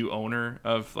new owner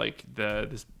of like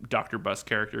this Dr. Bus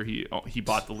character. He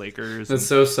bought the Lakers. That's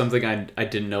so something I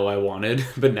didn't know I wanted,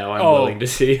 but now I'm willing to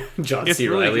see John C.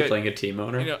 Really Reilly good. playing a team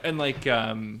owner. And like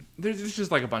there's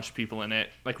just like a bunch of people in it,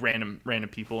 like random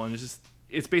people, and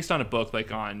it's based on a book,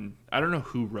 like on, I don't know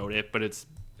who wrote it, but it's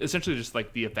essentially just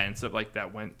like the events of like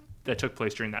that took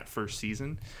place during that first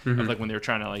season of like when they were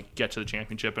trying to like get to the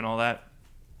championship and all that.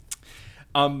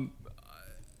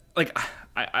 Like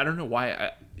I don't know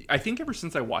why I think ever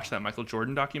since I watched that Michael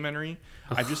Jordan documentary,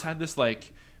 I've just had this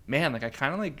like, man, like I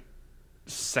kind of like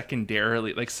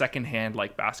secondhand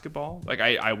like basketball. Like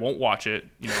I won't watch it,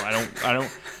 I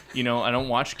don't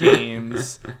watch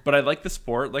games, but I like the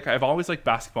sport. Like I've always liked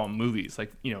basketball movies,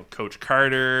 like Coach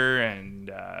Carter,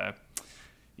 and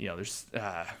there's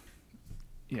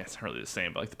it's not really the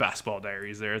same, but like the Basketball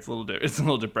Diaries there, it's a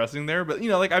little depressing there, but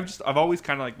like I've always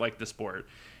kind of like liked the sport,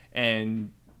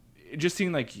 and just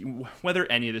seeing like whether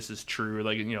any of this is true,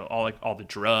 like all the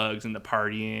drugs and the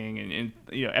partying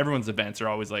and everyone's events are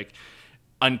always like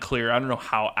unclear. I don't know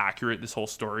how accurate this whole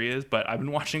story is, but I've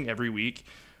been watching every week.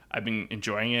 I've been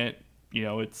enjoying it.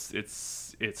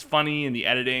 It's funny in the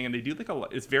editing, and they do like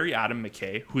it's very Adam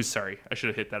McKay, who's, sorry, I should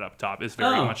have hit that up top, is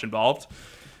very much involved.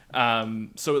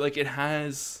 So like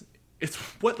it's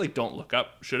what like Don't Look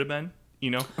Up should have been.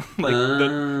 Like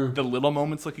the little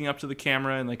moments looking up to the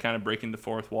camera and like kind of breaking the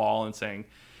fourth wall and saying,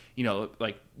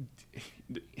 like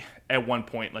at one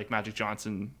point, like Magic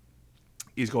Johnson,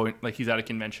 he's at a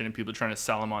convention and people are trying to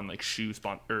sell him on like shoe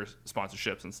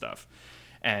sponsorships and stuff.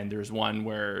 And there's one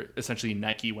where essentially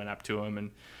Nike went up to him, and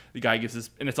the guy gives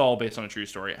this, and it's all based on a true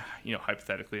story,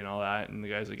 hypothetically and all that. And the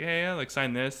guy's like, hey, yeah, like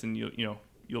sign this and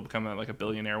you'll become like a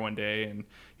billionaire one day. And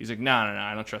he's like, no,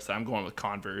 I don't trust that. I'm going with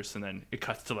Converse. And then it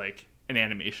cuts to like an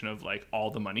animation of like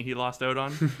all the money he lost out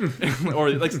on or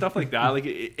like stuff like that. Like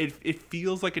it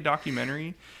feels like a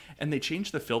documentary, and they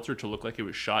changed the filter to look like it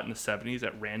was shot in the 70s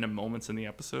at random moments in the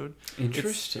episode.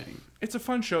 Interesting. It's a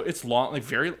fun show. It's long,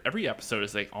 like every episode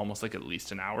is like almost like at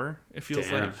least an hour, it feels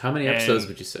like. How many episodes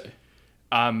would you say?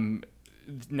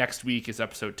 Next week is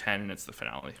episode 10 and it's the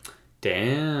finale.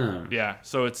 Damn. Yeah,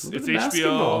 so it's HBO,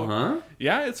 basketball, huh?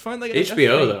 Yeah, it's fun. Like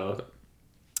HBO though.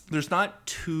 there's not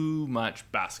too much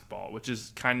basketball, which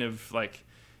is kind of like,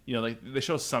 you know, like they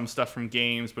show some stuff from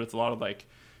games, but it's a lot of like,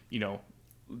 you know,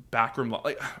 backroom,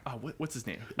 like what's his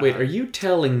name? Wait, are you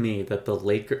telling me that the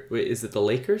is it the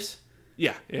Lakers?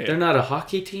 Yeah. They're not a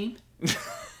hockey team?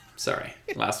 Sorry,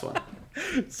 last one.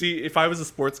 See, if I was a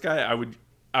sports guy,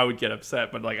 I would get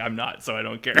upset, but like I'm not, so I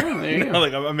don't care. Oh, there you go.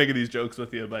 Like I'm making these jokes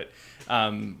with you, but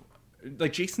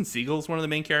like Jason Segel's one of the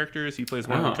main characters. He plays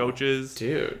one of the coaches.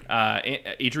 Dude.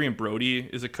 Adrian Brody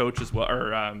is a coach as well,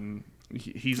 or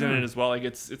he's in it as well. Like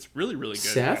it's really really good.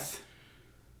 Seth?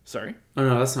 Sorry. Oh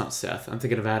no, that's not Seth. I'm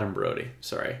thinking of Adam Brody.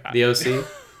 Sorry, the OC.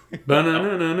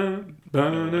 Ba-na-na-na-na,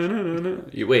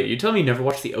 ba-na-na-na-na. Wait, you tell me you never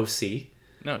watched the OC?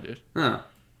 No, dude. Oh.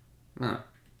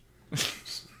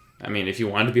 I mean, if you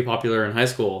wanted to be popular in high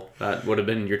school, that would have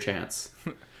been your chance.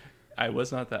 I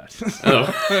was not that.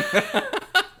 Oh.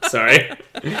 Sorry.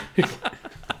 You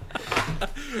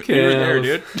were there,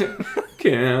 dude.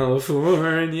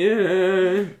 California.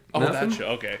 Oh, Nothing? that show.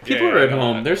 Okay. People are at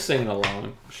home. They're singing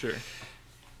along. Sure.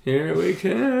 Here we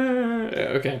come.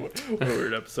 Okay. What a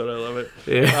weird episode. I love it.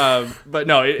 Yeah. But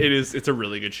no, it's a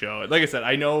really good show. Like I said,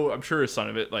 I'm sure some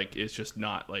of it like it's just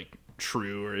not like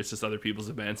true, or it's just other people's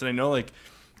events. And I know like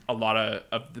a lot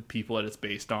of the people that it's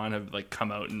based on have like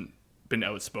come out and been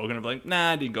outspoken of like,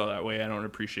 nah, I didn't go that way. I don't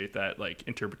appreciate that like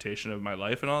interpretation of my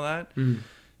life and all that.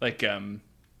 Like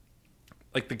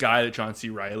the guy that John C.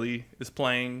 Reilly is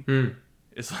playing.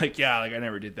 It's like, yeah, like I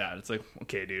never did that. It's like,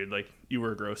 okay, dude, like you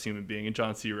were a gross human being, and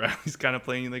John C. Reilly's kind of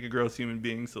playing like a gross human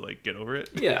being, so like get over it.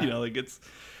 Yeah, you know, like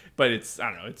but it's I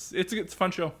don't know, it's a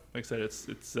fun show. Like I said, it's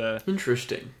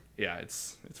interesting. Yeah,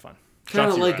 it's fun.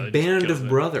 Kind of like Band of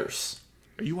Brothers.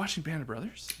 Are you watching Band of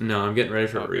Brothers? No, I'm getting ready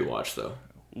for a rewatch though.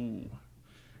 Ooh,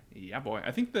 yeah, boy.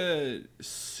 I think the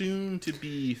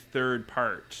soon-to-be third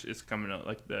part is coming out,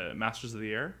 like the Masters of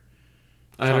the Air.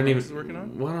 I don't even. Is working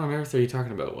on? What on earth are you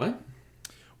talking about? What?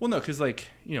 Well, no, because like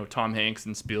you know Tom Hanks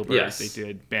and Spielberg, they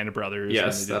did Band of Brothers.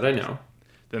 Yes, that I know.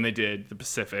 Then they did The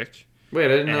Pacific. Wait, I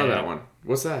didn't know that one.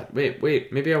 What's that?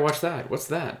 Wait, maybe I watched that. What's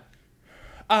that?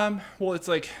 Well, it's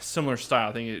like similar style.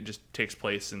 I think it just takes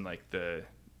place in like the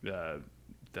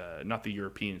not the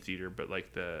European theater, but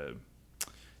like the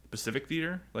Pacific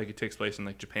theater. Like it takes place in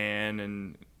like Japan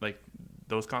and like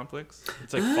those conflicts.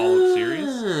 It's like follow-up series.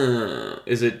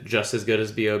 Is it just as good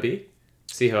as B.O.B.?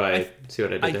 See what I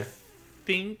did there? I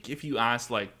think if you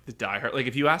ask like the diehard, like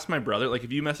if you ask my brother, like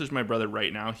if you message my brother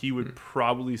right now, he would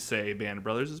probably say Band of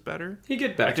Brothers is better. He'd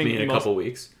get back to me in a couple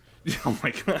weeks. Oh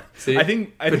my god! See, I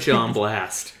put you on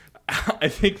blast. I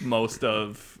think most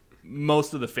of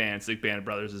the fans think Band of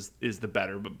Brothers is the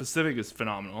better, but Pacific is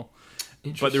phenomenal.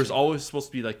 But there's always supposed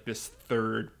to be like this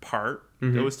third part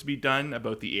that was to be done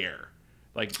about the air,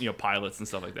 like you know pilots and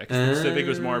stuff like that. Because the Pacific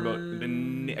was more about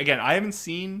again. I haven't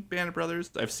seen Band of Brothers.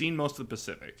 I've seen most of the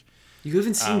Pacific. You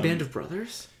haven't seen Band of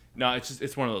Brothers? No,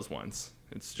 it's one of those ones.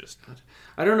 It's just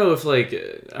I don't know if like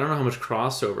I don't know how much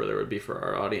crossover there would be for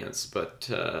our audience, but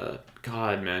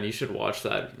God, man, you should watch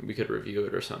that. We could review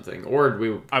it or something,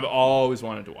 I've always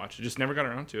wanted to watch it, just never got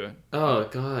around to it. Oh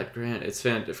God, Grant, it's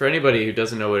for anybody who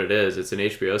doesn't know what it is. It's an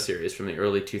HBO series from the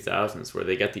early 2000s where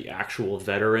they get the actual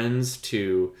veterans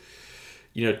to,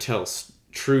 you know, tell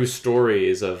true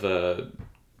stories of a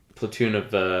platoon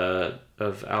of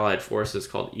Allied forces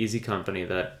called Easy Company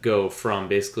that go from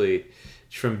basically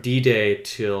from D-Day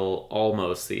till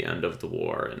almost the end of the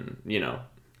war, and you know,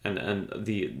 and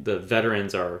the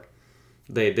veterans are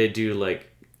they do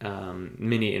like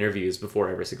mini interviews before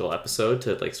every single episode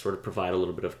to like sort of provide a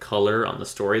little bit of color on the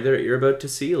story that you're about to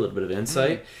see, a little bit of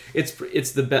insight. It's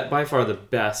by far the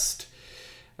best,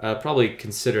 probably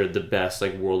considered the best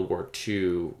like World War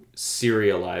II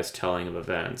serialized telling of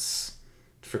events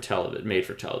for television, made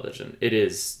for television.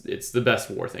 It's the best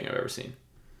war thing I've ever seen.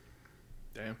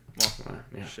 Damn. Well,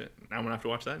 yeah. Shit. Now I'm gonna have to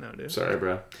watch that now, dude. Sorry,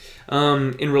 bro.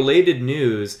 In related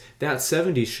news, That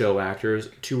 70s Show actors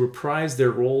to reprise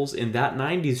their roles in That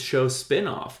 90s Show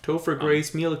spin-off. Topher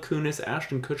Grace, Mila Kunis,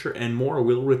 Ashton Kutcher, and more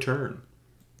will return.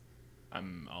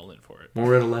 I'm all in for it.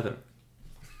 More at 11.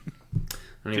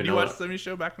 Did you watch the 70s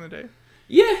Show back in the day?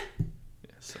 Yeah.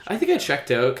 I think I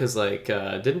checked out because, like,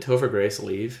 didn't Topher Grace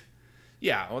leave?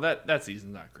 Yeah, well, that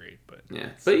season's not great, but...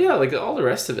 Yeah, but yeah, like, all the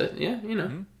rest of it, yeah, you know.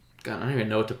 Mm-hmm. God, I don't even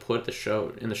know what to put in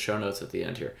the show notes at the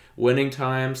end here. Winning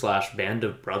Time / Band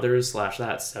of Brothers /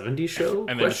 That 70s Show?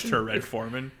 And then just to Red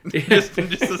Foreman. just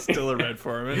still a Red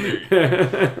Foreman.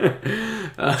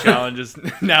 Challenge is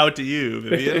now to you,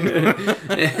 Vivian.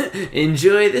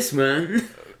 Enjoy this one.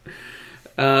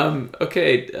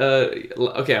 Okay, I'm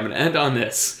going to end on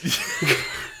this.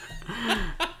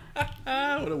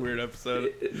 What a weird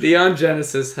episode. Neon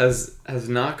Genesis has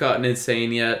not gotten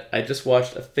insane yet. I just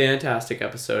watched a fantastic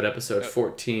episode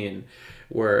 14,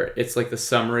 where it's like the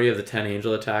summary of the 10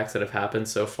 angel attacks that have happened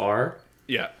so far.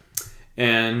 Yeah.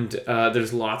 And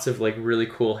there's lots of like really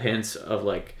cool hints of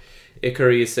like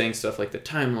Ikari is saying stuff like the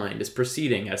timeline is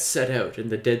proceeding as set out in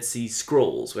the Dead Sea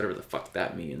Scrolls, whatever the fuck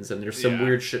that means. And there's some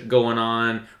weird shit going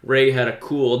on. Rey had a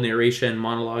cool narration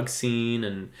monologue scene,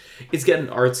 and it's getting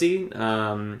artsy.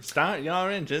 Start your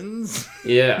engines.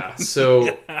 Yeah.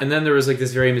 So, and then there was like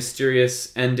this very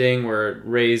mysterious ending where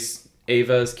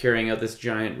Ava is carrying out this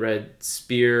giant red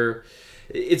spear.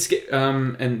 It's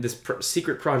and this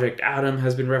secret Project Adam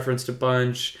has been referenced a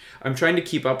bunch. I'm trying to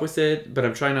keep up with it, but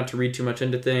I'm trying not to read too much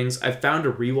into things. I've found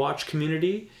a rewatch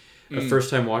community of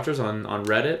first-time watchers on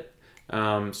Reddit,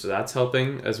 so that's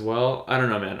helping as well. I don't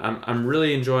know, man. I'm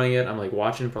really enjoying it. I'm like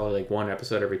watching probably like one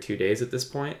episode every 2 days at this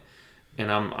point, and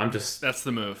I'm just that's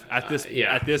the move at this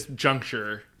at this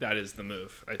juncture. That is the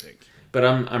move, I think. But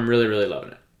I'm really really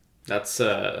loving it. That's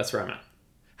where I'm at.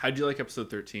 How'd you like episode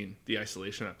 13, the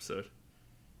isolation episode?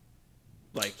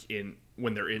 Like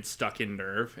when they're stuck in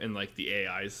Nerve and like the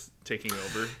AI's taking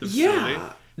over the facility.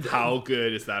 How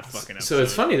good is that fucking episode? So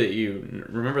it's funny that you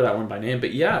remember that one by name,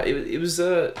 but yeah, it was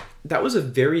that was a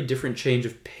very different change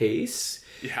of pace.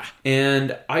 Yeah.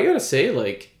 And I gotta say,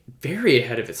 like, very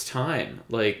ahead of its time.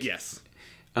 Like, yes.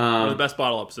 One of the best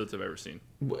bottle episodes I've ever seen.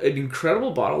 An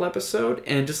incredible bottle episode,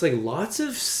 and just like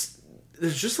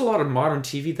there's just a lot of modern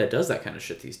TV that does that kind of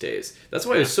shit these days. That's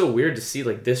why it was so weird to see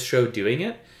like this show doing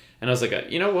it. And I was like,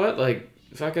 you know what? Like,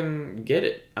 fucking get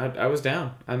it. I was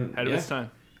down. I'm ahead of its time.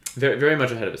 Very, very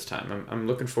much ahead of its time. I'm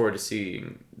looking forward to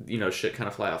seeing, shit kind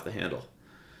of fly off the handle.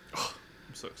 Oh,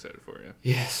 I'm so excited for you.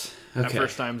 Yes. Okay. That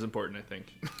first time's important, I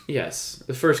think. Yes.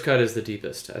 The first cut is the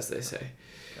deepest, as they say.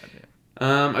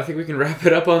 I think we can wrap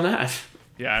it up on that.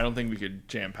 Yeah, I don't think we could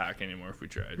jam-pack anymore if we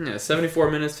tried. Yeah, 74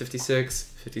 minutes,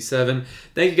 56, 57.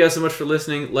 Thank you guys so much for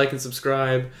listening. Like and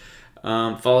subscribe.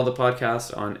 Follow the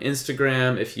podcast on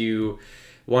Instagram. If you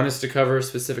want us to cover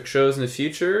specific shows in the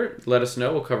future, let us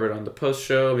know. We'll cover it on the post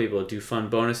show. Maybe we'll do fun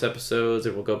bonus episodes,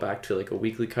 or we'll go back to like a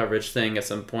weekly coverage thing at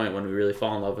some point when we really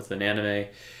fall in love with an anime.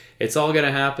 It's all going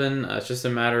to happen. It's just a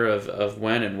matter of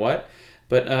when and what.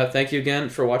 But thank you again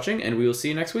for watching, and we will see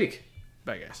you next week.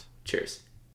 Bye, guys. Cheers.